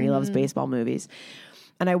Costner and he loves baseball movies.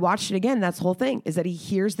 And I watched it again. And that's the whole thing, is that he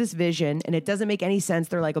hears this vision and it doesn't make any sense.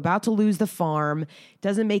 They're like about to lose the farm.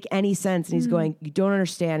 Doesn't make any sense. And he's going, you don't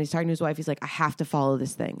understand. He's talking to his wife. He's like, I have to follow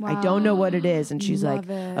this thing. I don't know what it is. And she's like,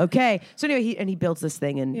 okay. So anyway, he builds this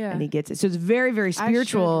thing and he gets it. So it's very, very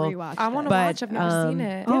spiritual. I want to watch. I've never seen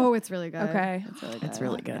it. Oh, it's really good. Okay. It's really good. It's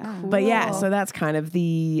really good. But yeah, so that's kind of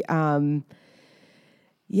the,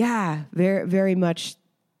 very, very much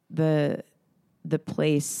the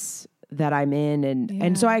place that I'm in.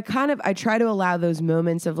 And so I try to allow those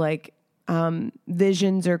moments of like,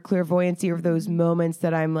 visions or clairvoyancy, or those moments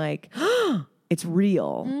that I'm like, it's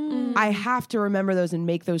real. I have to remember those and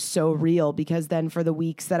make those so real, because then for the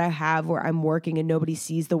weeks that I have where I'm working and nobody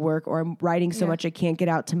sees the work, or I'm writing so much I can't get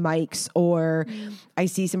out to mics, or I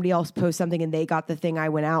see somebody else post something and they got the thing I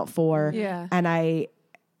went out for, and I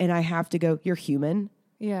have to go, you're human.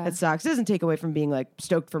 Yeah. It sucks. It doesn't take away from being like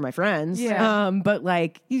stoked for my friends. Yeah. But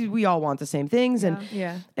like we all want the same things. And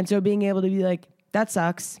so being able to be like, that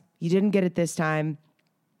sucks. You didn't get it this time.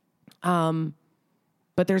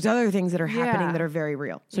 But there's other things that are happening that are very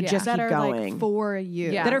real. So just that keep are going. like for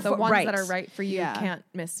you. Yeah, that are the ones that are right for you can't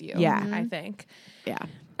miss you. Yeah. I think. Yeah.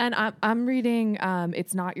 And I'm reading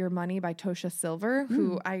It's Not Your Money by Tosha Silver,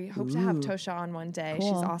 who I hope to have Tosha on one day.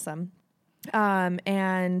 She's awesome.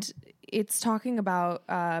 And it's talking about,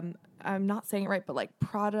 I'm not saying it right, but like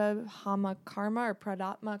Pradhama karma or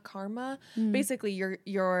Pradhatma karma, basically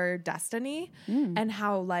your destiny, and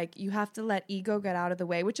how like you have to let ego get out of the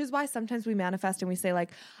way, which is why sometimes we manifest and we say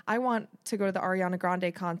like, I want to go to the Ariana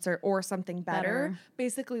Grande concert or something better.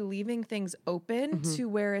 Basically leaving things open to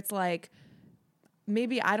where it's like,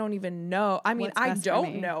 maybe I don't even know. I mean, I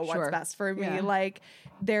don't know what's best for me. Like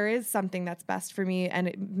there is something that's best for me and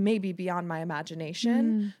it may be beyond my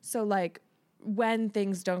imagination. So like when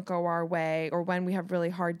things don't go our way or when we have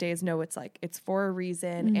really hard days, no, it's like, it's for a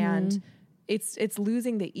reason. And it's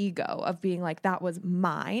losing the ego of being like, that was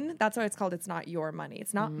mine. That's why it's called, it's not your money.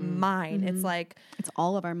 It's not mine. It's like, it's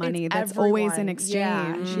all of our money. That's everyone. always in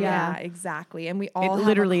exchange. Yeah, exactly. And we all It have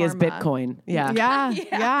literally a is karma. Bitcoin. Yeah.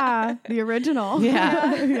 Yeah. The original.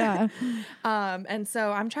 Yeah. And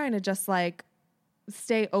so I'm trying to just like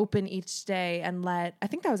stay open each day and I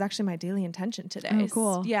think that was actually my daily intention today. Oh,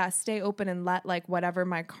 cool. Stay open and let like whatever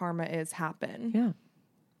my karma is happen. Yeah.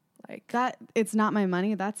 Like That it's not my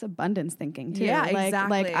money. That's abundance thinking too. Yeah, like,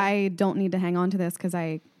 exactly. Like I don't need to hang on to this because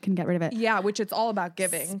I can get rid of it. Yeah, which it's all about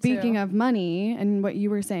giving. Speaking too. of money and what you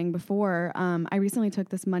were saying before, I recently took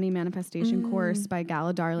this money manifestation course by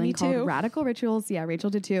Gala Darling Me called too. Radical Rituals. Yeah, Rachel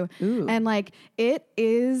did too. Ooh. And like it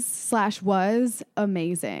is/was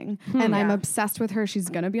amazing. And I'm obsessed with her. She's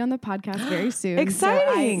gonna be on the podcast very soon.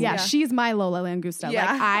 Exciting. So she's my Lola Langusta.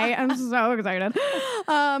 Yeah. Like I am so excited.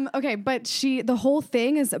 Okay, but the whole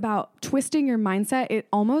thing is about twisting your mindset. It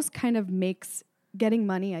almost kind of makes getting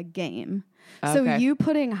money a game. So Okay. you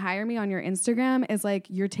putting hire me on your Instagram is like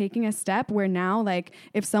you're taking a step where now like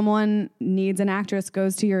if someone needs an actress,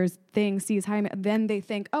 goes to your thing, sees hire me, then they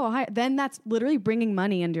think, oh, hi, then that's literally bringing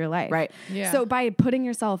money into your life. Right. Yeah. So by putting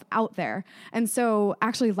yourself out there. And so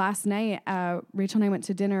actually last night, Rachel and I went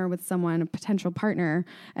to dinner with someone, a potential partner,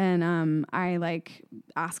 and I like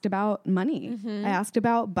asked about money. I asked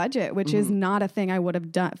about budget, which is not a thing I would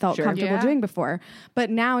have felt comfortable Yeah. doing before. But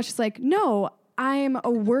now it's just like, no, I'm a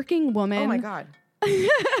working woman. Oh my God.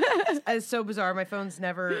 It's so bizarre. My phone's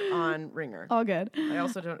never on ringer. All good. I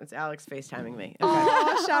also don't. It's Alex FaceTiming me. Okay.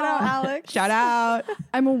 Oh, shout out Alex. Shout out.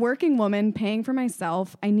 I'm a working woman paying for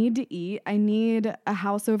myself. I need to eat. I need a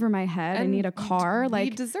house over my head. I need a car. You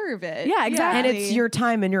Like, deserve it. yeah, exactly. And it's your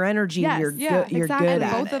time and your energy. Yes. You're Yeah, good. You're exactly. good And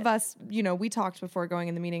at both it. of us, you know, we talked before going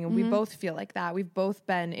in the meeting and we both feel like that. We've both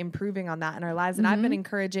been improving on that in our lives. And I've been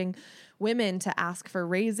encouraging women to ask for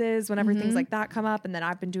raises whenever things like that come up. And then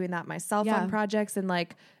I've been doing that myself Yeah. on projects. And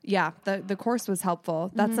like, yeah, the course was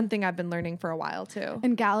helpful. That's something I've been learning for a while too.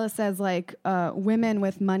 And Gala says like women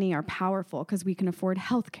with money are powerful because we can afford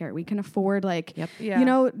healthcare. We can afford like, Yeah. you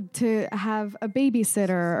know, to have a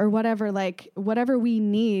babysitter or whatever, like whatever we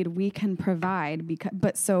need, we can provide.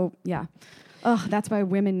 That's why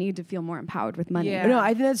women need to feel more empowered with money. Yeah. No, I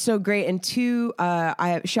think that's so great. And two,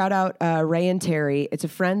 I shout out Ray and Terry. It's a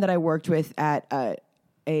friend that I worked with at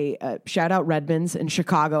a shout out Redmond's in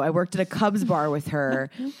Chicago. I worked at a Cubs bar with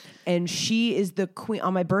her, and she is the queen.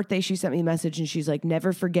 On my birthday, she sent me a message, and she's like,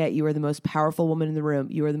 "Never forget, you are the most powerful woman in the room.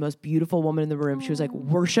 You are the most beautiful woman in the room." She was like,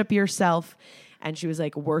 "Worship yourself." And she was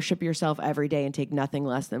like, "Worship yourself every day and take nothing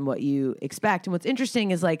less than what you expect." And what's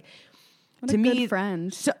interesting is like, What to a me, good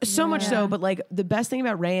friend. so much so, but like the best thing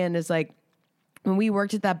about Rayan is like, when we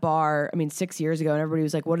worked at that bar, I mean, 6 years ago, and everybody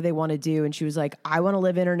was like, what do they want to do? And she was like, I want to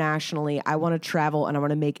live internationally. I want to travel and I want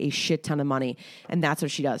to make a shit ton of money. And that's what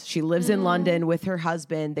she does. She lives in London with her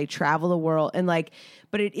husband. They travel the world. And like,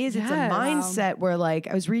 but it's a mindset where like,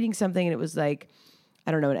 I was reading something and it was like, I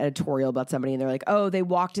don't know, an editorial about somebody, and they're like, oh, they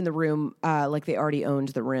walked in the room like they already owned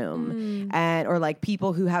the room. And or like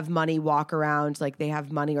people who have money walk around like they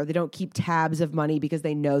have money, or they don't keep tabs of money because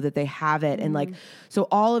they know that they have it. And like, so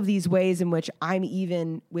all of these ways in which I'm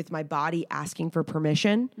even with my body asking for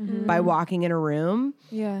permission by walking in a room,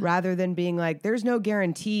 rather than being like, there's no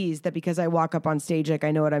guarantees that because I walk up on stage like I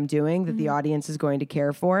know what I'm doing, that the audience is going to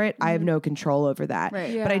care for it. I have no control over that.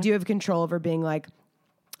 Right. But I do have control over being like,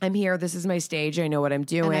 I'm here. This is my stage. I know what I'm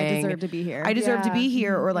doing. And I deserve to be here. I deserve to be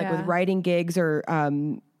here. Or like with writing gigs, or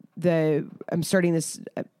I'm starting this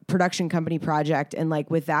production company project, and like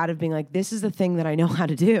with that of being like, this is the thing that I know how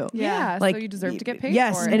to do. Yeah, like so you deserve to get paid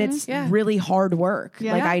yes, for it. and it's really hard work.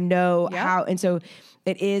 Yeah. Like I know Yeah. how, and so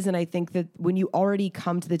it is. And I think that when you already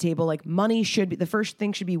come to the table, like money should be the first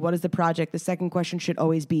thing. Should be, what is the project? The second question should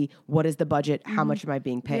always be, what is the budget? How much am I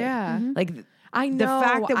being paid? Yeah. Like. I know. The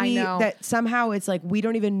fact that I know. that somehow it's like we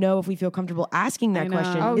don't even know if we feel comfortable asking that know.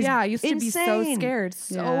 question. Oh is yeah, I used to be so insane. scared,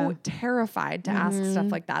 so Yeah. terrified to ask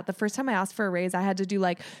stuff like that. The first time I asked for a raise, I had to do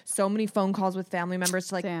like so many phone calls with family members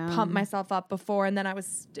to like Damn. pump myself up before, and then I was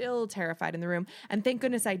still terrified in the room. And thank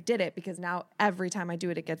goodness I did it, because now every time I do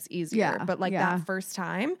it, it gets easier. Yeah. But like Yeah. that first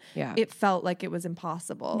time, Yeah. it felt like it was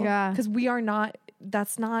impossible. Yeah. because we're not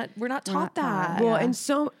taught that. Well, and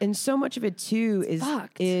so much of it too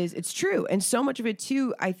fucked. is it's true, and so much of it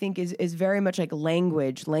too I think is very much like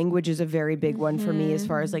language. Language is a very big one for me as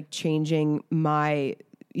far as like changing my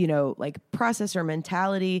like process or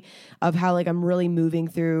mentality of how like I'm really moving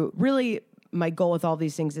through. Really, my goal with all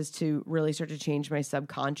these things is to really start to change my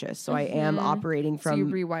subconscious. So I am operating so you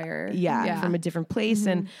from rewire. from a different place,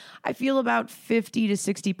 and I feel about 50 to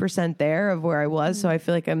 60% there of where I was. So I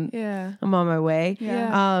feel like I'm on my way.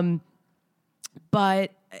 Yeah.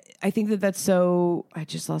 But I think that's so. I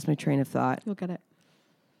just lost my train of thought. You'll get it.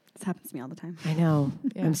 This happens to me all the time. I know.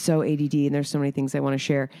 I'm so ADD, and there's so many things I want to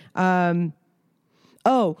share.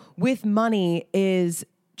 With money is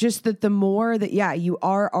just that the more that, you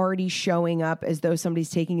are already showing up as though somebody's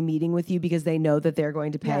taking a meeting with you because they know that they're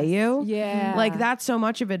going to pay you. Yeah. Like that's so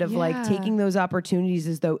much of it of like taking those opportunities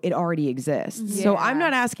as though it already exists. So I'm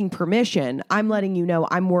not asking permission. I'm letting you know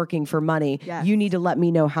I'm working for money. Yes. You need to let me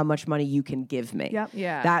know how much money you can give me. Yep.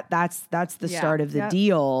 Yeah. That's the start of the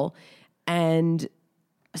deal. And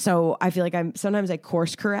so I feel like sometimes I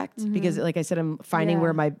course correct because like I said, I'm finding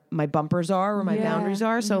where my bumpers are, where my boundaries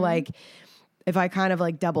are. So like if I kind of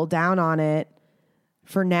like double down on it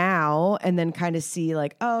for now and then kind of see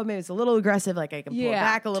like, oh, maybe it's a little aggressive, like I can pull it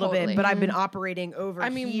back a little bit, but I've been operating over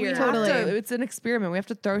I mean, here. we have to, it's an experiment. We have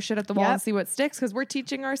to throw shit at the wall and see what sticks, because we're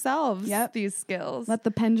teaching ourselves these skills. Let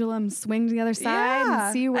the pendulum swing to the other side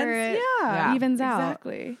and see where it evens out.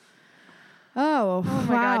 Exactly. Oh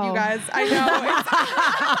my God, you guys. I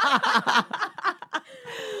know.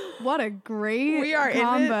 What a great We are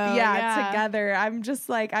combo. in it, together. I'm just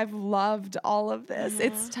like, I've loved all of this.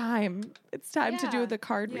 It's time. It's time to do the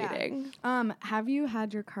card reading. Have you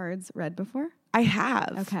had your cards read before? I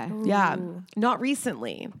have. Okay. Yeah. Not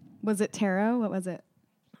recently. Was it tarot? What was it?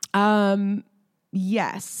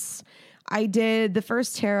 Yes. I did the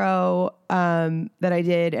first tarot that I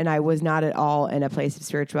did, and I was not at all in a place of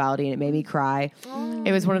spirituality, and it made me cry. Oh.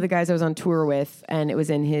 It was one of the guys I was on tour with, and it was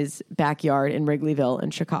in his backyard in Wrigleyville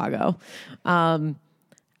in Chicago. And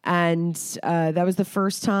that was the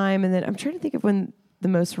first time. And then I'm trying to think of when the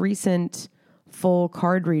most recent full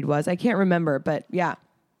card read was. I can't remember, but yeah.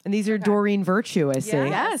 And these are Doreen Virtue, I see.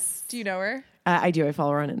 Yes. Do you know her? I do. I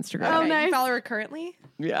follow her on Instagram. Okay. nice. You follow her currently?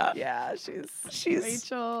 Yeah. Yeah, she's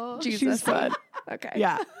Rachel. Jesus. She's fun. Okay.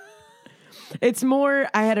 Yeah. It's more,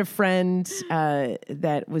 I had a friend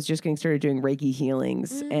that was just getting started doing Reiki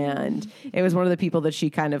healings, and it was one of the people that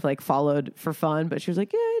she kind of like followed for fun, but she was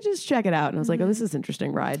like, yeah, just check it out. And I was like, oh, this is an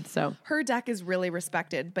interesting ride. So Her deck is really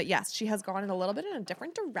respected, but yes, she has gone in a little bit in a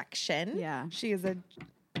different direction. Yeah. She's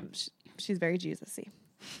very Jesus-y.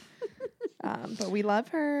 But we love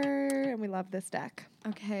her and we love this deck.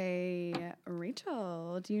 Okay,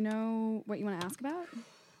 Rachel, do you know what you want to ask about?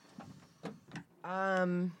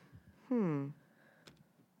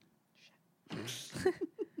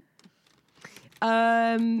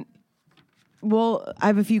 Well, I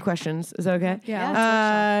have a few questions. Is that okay?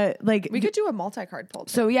 Yeah. Like We could do a multi-card pull.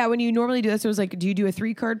 so yeah, when you normally do this, it was like, do you do a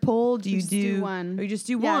 3-card pull? Do you Just do one. Or you just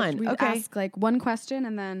do Yeah, one? we Okay. ask like one question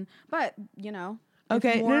and then, but you know. if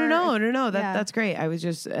Okay. more- No. yeah. That's great. I was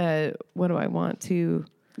just, what do I want to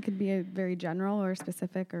It could be a very general or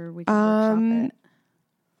specific, or we can workshop it.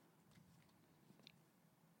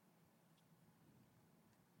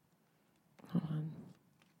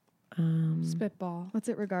 Spitball. What's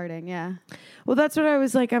it regarding? Yeah. Well, that's what I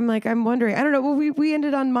was like. I'm wondering. I don't know. Well, we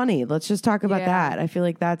ended on money. Let's just talk about that. I feel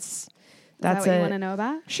like that's Is that what you want to know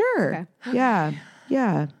about? Sure. Okay. Yeah.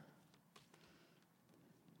 Yeah.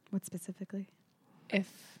 What specifically? If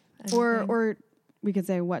Or we could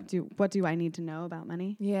say, what do I need to know about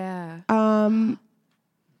money? yeah,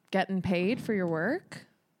 getting paid for your work.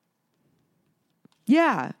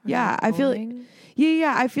 Yeah. Yeah. I feel like, Owning?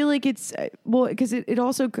 yeah. I feel like it's, well, because it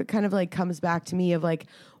also kind of like comes back to me of like,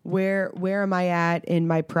 where am I at in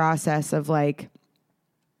my process of like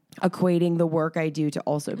equating the work I do to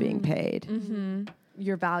also being paid?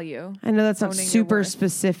 Your value. I know that's not Owning your super worth.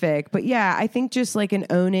 specific, but yeah, I think just like an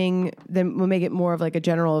owning, then we'll make it more of like a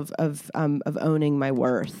general of owning my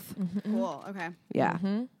worth. Cool. Okay. Yeah.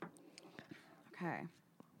 Okay.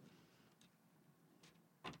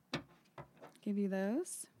 Give you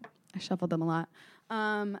those. I shuffled them a lot.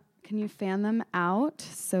 Can you fan them out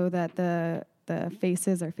so that the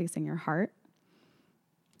faces are facing your heart?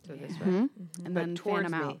 So this way. And But then fan towards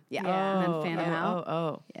them me. out. Yeah. Yeah. And then fan them out.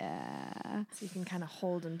 Oh. Yeah. So you can kind of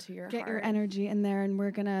hold into your Get heart. your energy in there, and we're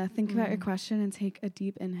going to think about your question and take a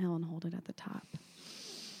deep inhale and hold it at the top.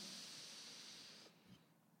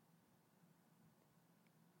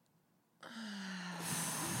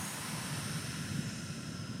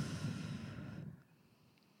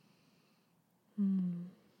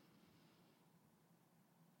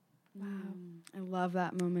 Wow. I love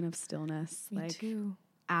that moment of stillness. Me like too.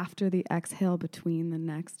 after the exhale between the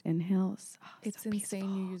next inhales. Oh, It's so insane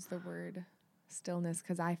peaceful. you use the word stillness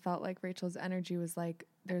because I felt like Rachel's energy was like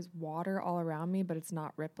there's water all around me, but it's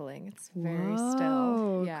not rippling. It's very Whoa,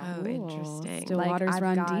 still. Yeah. Oh, interesting. Still Like, waters I've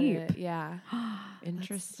run got deep. it. Yeah.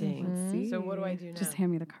 Interesting. So what do I do now? Just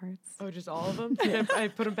hand me the cards. Oh, just all of them? I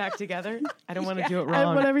put them back together? I don't want to do it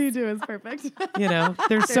wrong. Whatever you do is perfect. You know,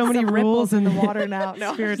 there's so many rules in the water now.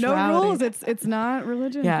 No. spirituality. No rules. It's not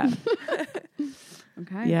religion. Yeah.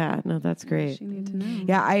 Okay. Yeah. No, that's great. You need to know.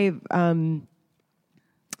 Yeah, I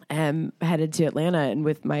am headed to Atlanta and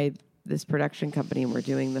with this production company, and we're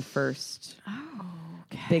doing the first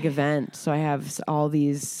big event. So I have all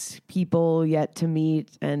these people yet to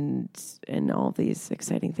meet and all these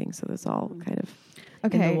exciting things. So that's all kind of in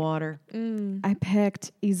Okay. the water. I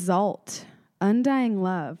picked Iseult, Undying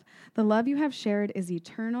Love. The love you have shared is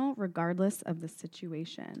eternal regardless of the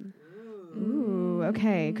situation. Ooh,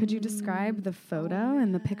 okay. Could you describe the photo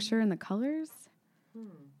and the picture and the colors?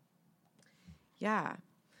 Yeah.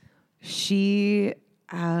 She,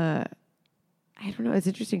 I don't know. It's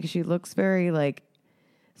interesting because she looks very like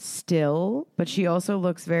still, but she also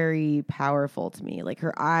looks very powerful to me. Like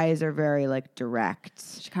her eyes are very like direct.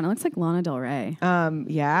 She kind of looks like Lana Del Rey.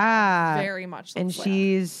 Yeah. Very much. And looks like.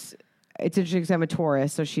 it's interesting because I'm a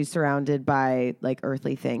Taurus, so she's surrounded by like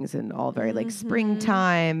earthly things and all very like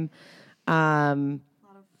springtime.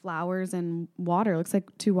 Flowers and water. Looks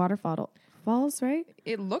like two waterfalls, right?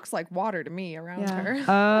 It looks like water to me around Yeah. her.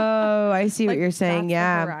 Oh, I see what Like, you're saying. that's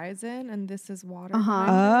Yeah. the horizon, and this is water. Uh-huh. behind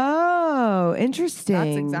her. Oh, interesting.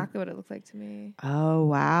 That's exactly what it looks like to me. Oh,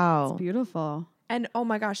 wow. Beautiful. And oh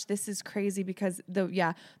my gosh, this is crazy because the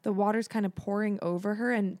water's kind of pouring over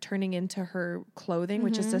her and turning into her clothing,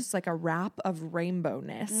 which is just like a wrap of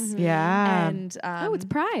rainbowness. Yeah. And Oh, it's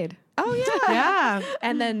Pride. oh yeah, yeah.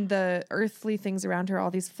 and then the earthly things around her,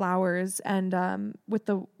 all these flowers, and with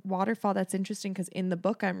the waterfall, that's interesting because in the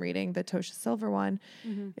book I'm reading, the Tosha Silver one,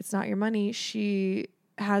 It's Not Your Money, she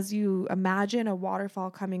has you imagine a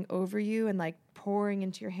waterfall coming over you and like pouring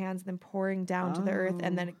into your hands, then pouring down to the earth,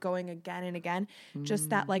 and then it going again and again. Just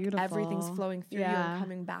that like everything's Beautiful. flowing through you Yeah. and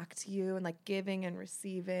coming back to you and like giving and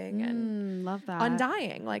receiving and Love that.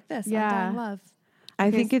 undying like this, Yeah. undying love. I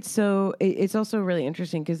think it's also really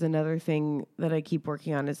interesting because another thing that I keep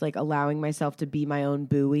working on is like allowing myself to be my own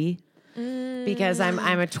buoy. Because I'm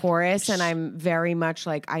a Taurus and I'm very much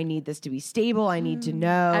like I need this to be stable. I need to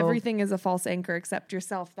know Everything is a false anchor except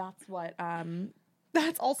yourself. That's what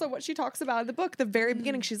that's also what she talks about in the book. The very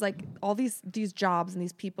beginning, she's like, all these jobs and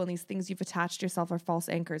these people and these things you've attached yourself are false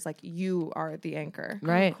anchors. Like you are the anchor.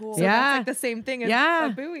 Right. So Yeah. that's like the same thing as Yeah. a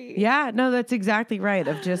buoy. Yeah. No, that's exactly right.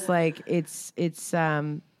 Of just like it's yeah.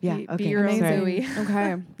 Be Okay. your own Sorry. buoy.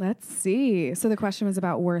 Okay, let's see. So the question was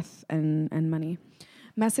about worth and money.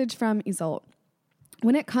 Message from Iseult.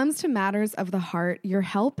 When it comes to matters of the heart, your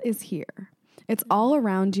help is here. It's all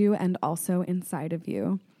around you and also inside of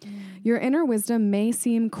you. Your inner wisdom may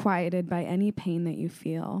seem quieted by any pain that you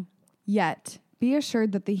feel. Yet, be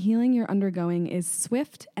assured that the healing you're undergoing is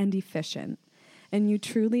swift and efficient. and you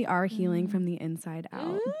truly are healing from the inside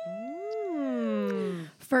out.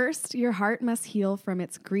 First, your heart must heal from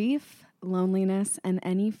its grief, loneliness, and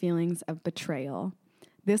any feelings of betrayal.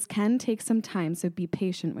 This can take some time, so be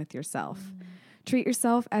patient with yourself. Treat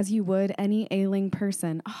yourself as you would any ailing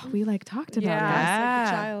person. Oh, we talked about that. Like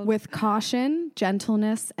a child. With caution,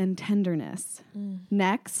 gentleness, and tenderness.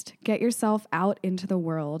 Next, get yourself out into the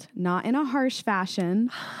world, not in a harsh fashion,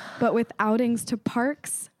 but with outings to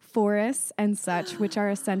parks, forests, and such, which are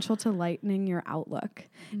essential to lightening your outlook.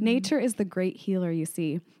 Nature is the great healer, you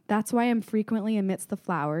see. That's why I'm frequently amidst the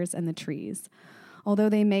flowers and the trees. Although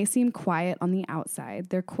they may seem quiet on the outside,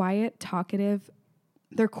 they're quite talkative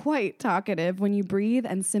when you breathe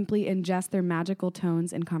and simply ingest their magical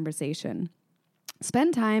tones in conversation.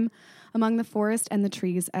 Spend time among the forest and the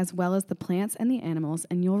trees, as well as the plants and the animals,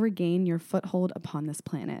 and you'll regain your foothold upon this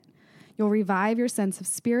planet. You'll revive your sense of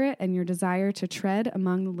spirit and your desire to tread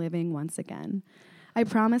among the living once again. I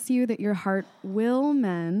promise you that your heart will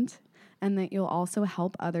mend and that you'll also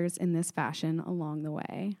help others in this fashion along the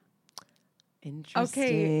way. Interesting.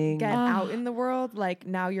 Okay, get out in the world. Like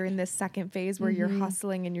now you're in this second phase where you're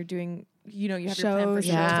hustling and you're doing, you have your plan for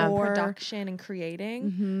Shows, shows, tour. production and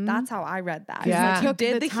creating. That's how I read that. Yeah. Like you Took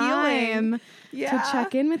did the healing. to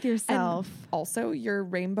check in with yourself. And also, your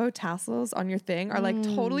rainbow tassels on your thing are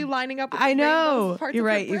totally lining up with I the know. rainbow parts You're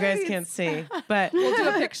of your right. You guys braids. can't see, but We'll do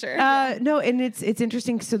a picture. no, and it's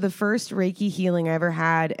interesting. So the first Reiki healing I ever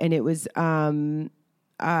had, and it was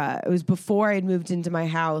before I had moved into my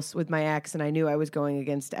house with my ex, and I knew I was going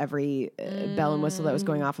against every bell and whistle that was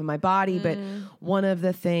going off in my body. But one of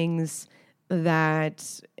the things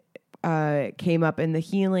that came up in the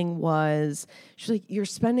healing was she's like, you're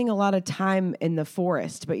spending a lot of time in the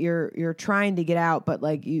forest, but you're trying to get out, but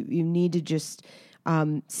like you need to just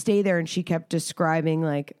stay there. And she kept describing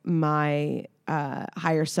like my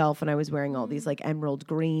higher self, and I was wearing all these like emerald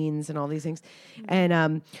greens and all these things.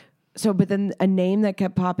 And but then a name that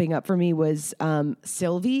kept popping up for me was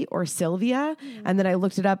Sylvie or Sylvia. And then I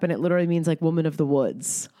looked it up, and it literally means like woman of the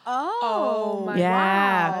woods. Oh my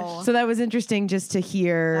Yeah. wow. So that was interesting just to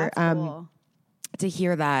hear That's cool.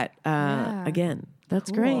 that again. That's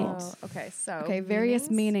great. Oh, okay, so Okay, various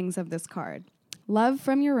meanings of this card. Love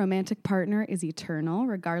from your romantic partner is eternal,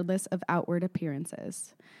 regardless of outward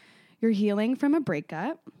appearances. You're healing from a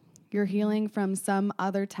breakup. You're healing from some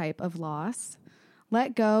other type of loss.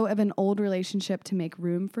 Let go of an old relationship to make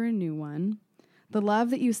room for a new one. The love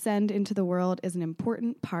that you send into the world is an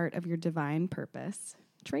important part of your divine purpose.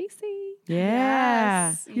 Tracy.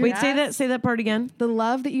 Yeah. Yes. Wait, say that part again. The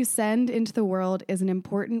love that you send into the world is an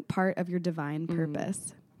important part of your divine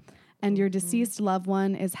purpose. And your deceased loved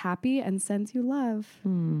one is happy and sends you love.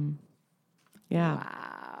 Yeah.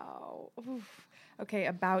 Wow. Oof. Okay,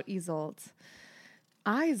 about Isolt.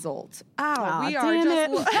 Isolt. Ow, Aw, we are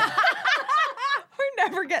damn just we're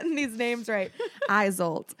never getting these names right.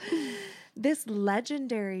 Isolt. This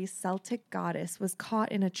legendary Celtic goddess was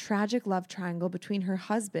caught in a tragic love triangle between her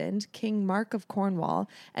husband, King Mark of Cornwall,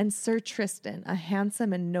 and Sir Tristan, a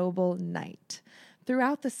handsome and noble knight.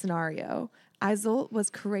 Throughout the scenario, Isolt was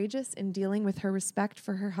courageous in dealing with her respect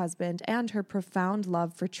for her husband and her profound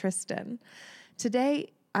love for Tristan.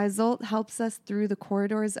 Today, Isolt helps us through the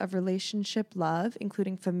corridors of relationship love,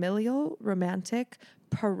 including familial, romantic,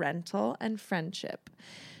 parental, and friendship.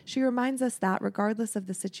 She reminds us that regardless of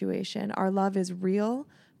the situation, our love is real,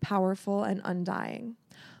 powerful, and undying.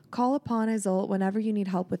 Call upon Isolt whenever you need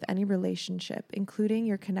help with any relationship, including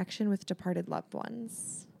your connection with departed loved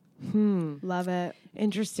ones. Love it.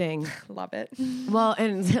 Interesting. Love it. Well,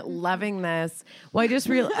 and loving this. Well, I just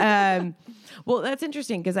well, that's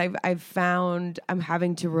interesting because I've found I'm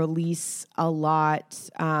having to release a lot.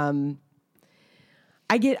 I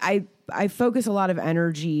focus a lot of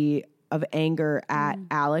energy of anger at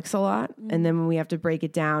Alex a lot, and then when we have to break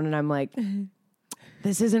it down, and I'm like,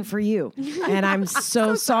 this isn't for you, and I'm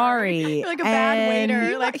so sorry. You're like a bad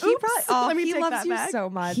waiter. Like, he probably let me take loves that you back. so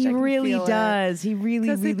much. He I can really feel it. does. He really,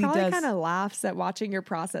 Because really he probably does. kind of laughs at watching your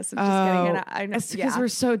process of just getting it. I know. Because we're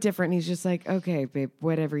so different. He's just like, okay, babe,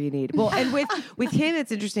 whatever you need. Well, and with him,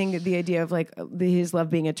 it's interesting the idea of like his love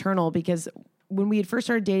being eternal, because when we had first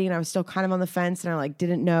started dating, I was still kind of on the fence, and I like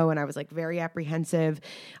didn't know, and I was like very apprehensive,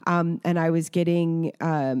 and I was getting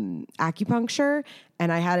acupuncture,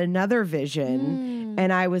 and I had another vision,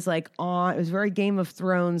 and I was like it was very Game of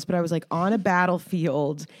Thrones, but I was like on a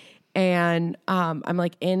battlefield, and I'm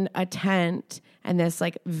like in a tent, and this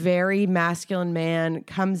like very masculine man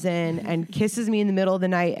comes in and kisses me in the middle of the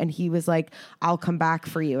night, and he was like, I'll come back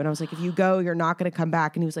for you. And I was like, if you go, you're not going to come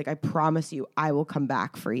back. And he was like, I promise you, I will come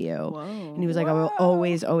back for you. And he was like, I will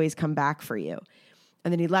always, always come back for you.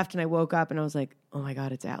 then he left, and I woke up, and I was like, oh my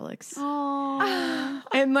God, it's Alex.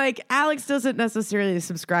 And like Alex doesn't necessarily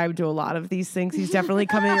subscribe to a lot of these things. He's definitely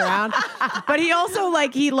coming around, but he also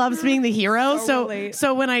like he loves being the hero.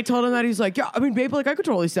 So when I told him that, he's like, yeah, I mean, babe, like I could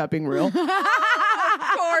totally stop being real. Of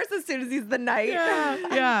course, as soon as he's the knight.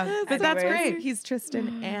 Yeah, but that's great. He's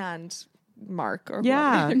Tristan and Mark. Or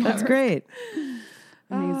Yeah, whatever. that's great.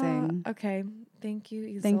 Amazing. Okay. Thank you,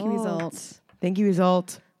 Isolde. Thank you, Isolde. Thank you,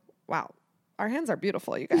 Isolde. Wow. Our hands are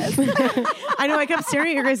beautiful, you guys. I know. I kept staring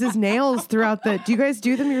at your guys' nails throughout the. Do you guys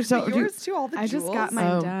do them yourself? Yours too, all the I jewels. just got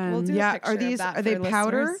mine done. We'll do a Yeah, picture are of these that are they for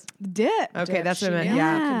powder? listeners. Dip. Okay, that's what I meant. You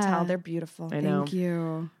Yeah, can tell they're beautiful. I know. Thank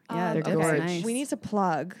you. Yeah, They're that's gorgeous. nice. We need to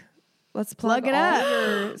plug. Let's Plug plug it all up.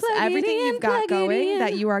 your- Plug it everything in, you've got plug it going in.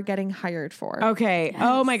 that you are getting hired for. Okay.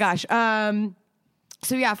 Oh my gosh.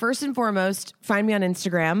 So yeah, first and foremost, find me on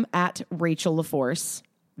Instagram at Rachel LaForce.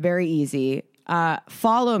 Very easy.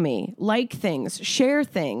 Follow me, like things, share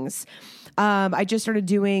things. I just started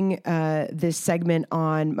doing this segment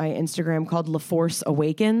on my Instagram called LaForce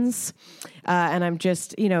Awakens. And I'm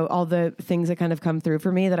just, all the things that kind of come through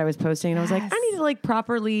for me that I was posting. And I was like, I need to like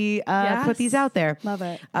properly put these out there. Love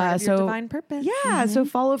it. Part of your divine purpose. Yeah, so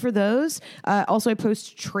follow for those. Also, I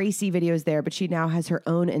post Tracy videos there, but she now has her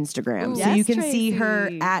own Instagram. So Yes, you can see her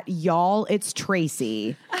Tracy. at y'all, it's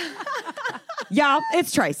Tracy. Y'all,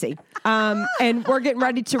 it's Tracy. And we're getting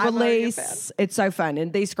ready to already a release. It's so fun.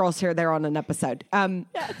 And these girls here, they're on an episode.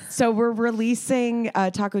 So we're releasing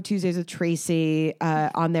Taco Tuesdays with Tracy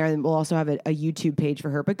on there. And we'll also have a YouTube page for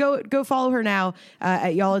her. But go follow her now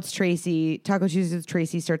at y'all, it's Tracy. Taco Tuesdays with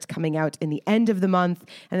Tracy starts coming out in the end of the month.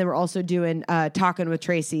 And then we're also doing Talking with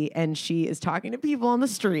Tracy. And she is talking to people on the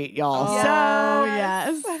street, y'all. Oh, So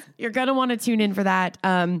yes. you're going to want to tune in for that.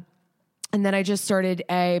 And then I just started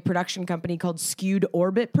a production company called Skewed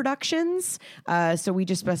Orbit Productions. So we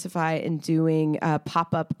just specify in doing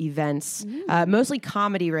pop-up events, mostly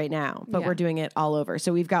comedy right now, but Yeah. we're doing it all over.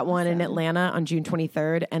 So we've got one in Atlanta on June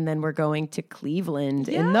 23rd, and then we're going to Cleveland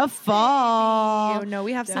in the fall. You know,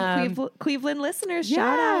 we have some Cleveland listeners.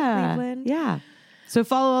 Shout out, Cleveland. Yeah. So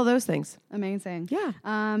follow all those things. Amazing.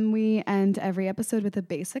 Yeah. We end every episode with a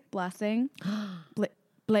basic blessing.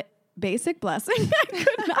 Basic blessing. I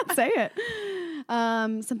could not say it.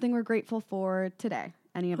 Something we're grateful for today.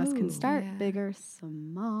 Any of us can start. yeah. Big or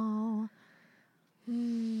small.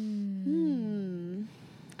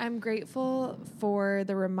 I'm grateful for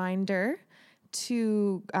the reminder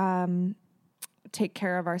to take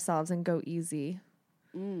care of ourselves and go easy.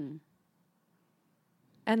 And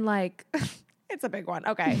like, it's a big one.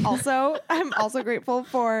 Okay. Also, I'm also grateful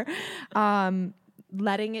for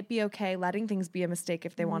letting it be okay, letting things be a mistake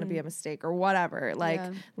if they want to be a mistake or whatever. Like,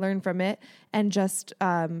 Yeah. learn from it and just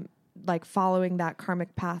like following that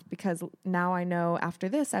karmic path, because now I know after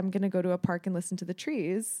this I'm going to go to a park and listen to the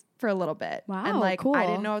trees for a little bit. Wow, And like, cool. I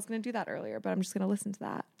didn't know I was going to do that earlier, but I'm just going to listen to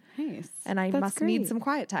that. Nice. And I That's must great. need some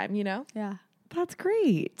quiet time, you know? Yeah. That's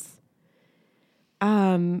great.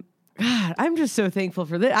 God, I'm just so thankful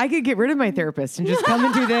for this. I could get rid of my therapist and just come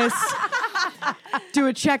and do this. Do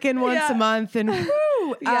a check-in once a month and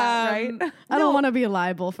whoo. Right? I don't want to be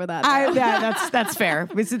liable for that. That's fair.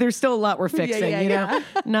 There's still a lot we're fixing, you know.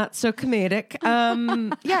 Not so comedic.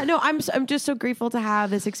 I'm just so grateful to have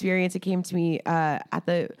this experience. It came to me at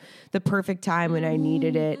the perfect time when I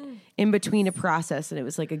needed it, in between a process, and it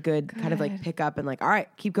was like a good kind of like pick up and like, all right,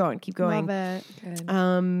 keep going. Love it.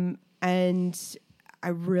 And I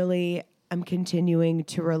really am continuing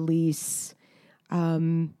to release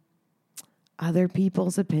other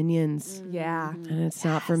people's opinions. Yeah. And it's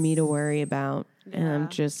not for me to worry about. And I'm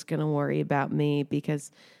just going to worry about me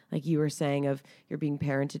because, like you were saying, of you're being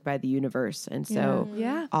parented by the universe. And so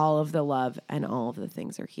Yeah. all of the love and all of the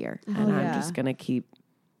things are here. And I'm just going to keep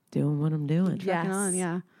doing what I'm doing. Yes. Trucking on,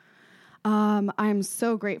 yeah. I'm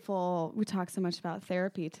so grateful. We talked so much about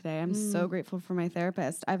therapy today. I'm so grateful for my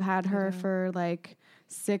therapist. I've had her for like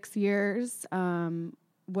 6 years.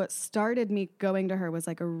 What started me going to her was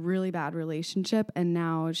like a really bad relationship, and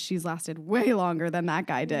now she's lasted way longer than that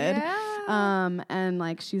guy did. And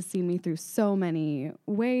like she's seen me through so many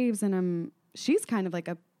waves, and she's kind of like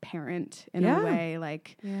a parent in a way.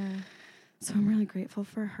 Like, so I'm really grateful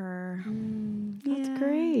for her. That's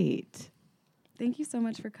great. Thank you so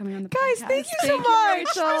much for coming on the Guys, podcast. thank you so much.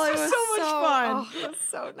 Rachel. This was so much fun. Oh, it was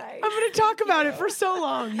so nice. I'm going to talk about it for so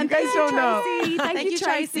long. You guys don't know. Thank you,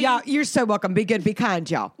 Tracy. Yeah, you're so welcome. Be good, be kind,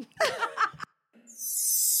 y'all.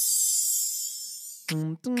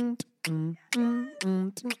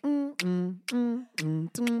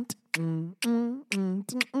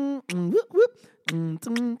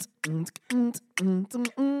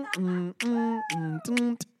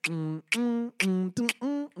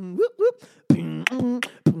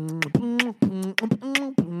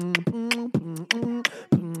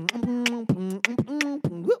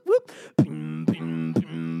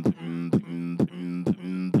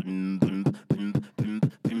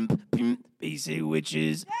 Basic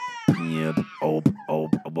witches. Oh,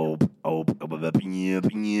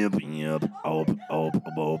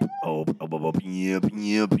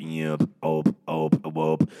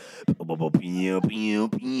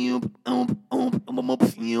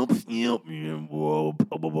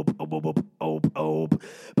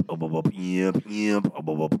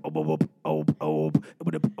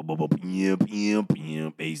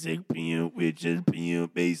 basic witches,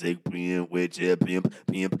 basic witches,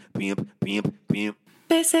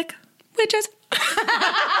 Basic witches.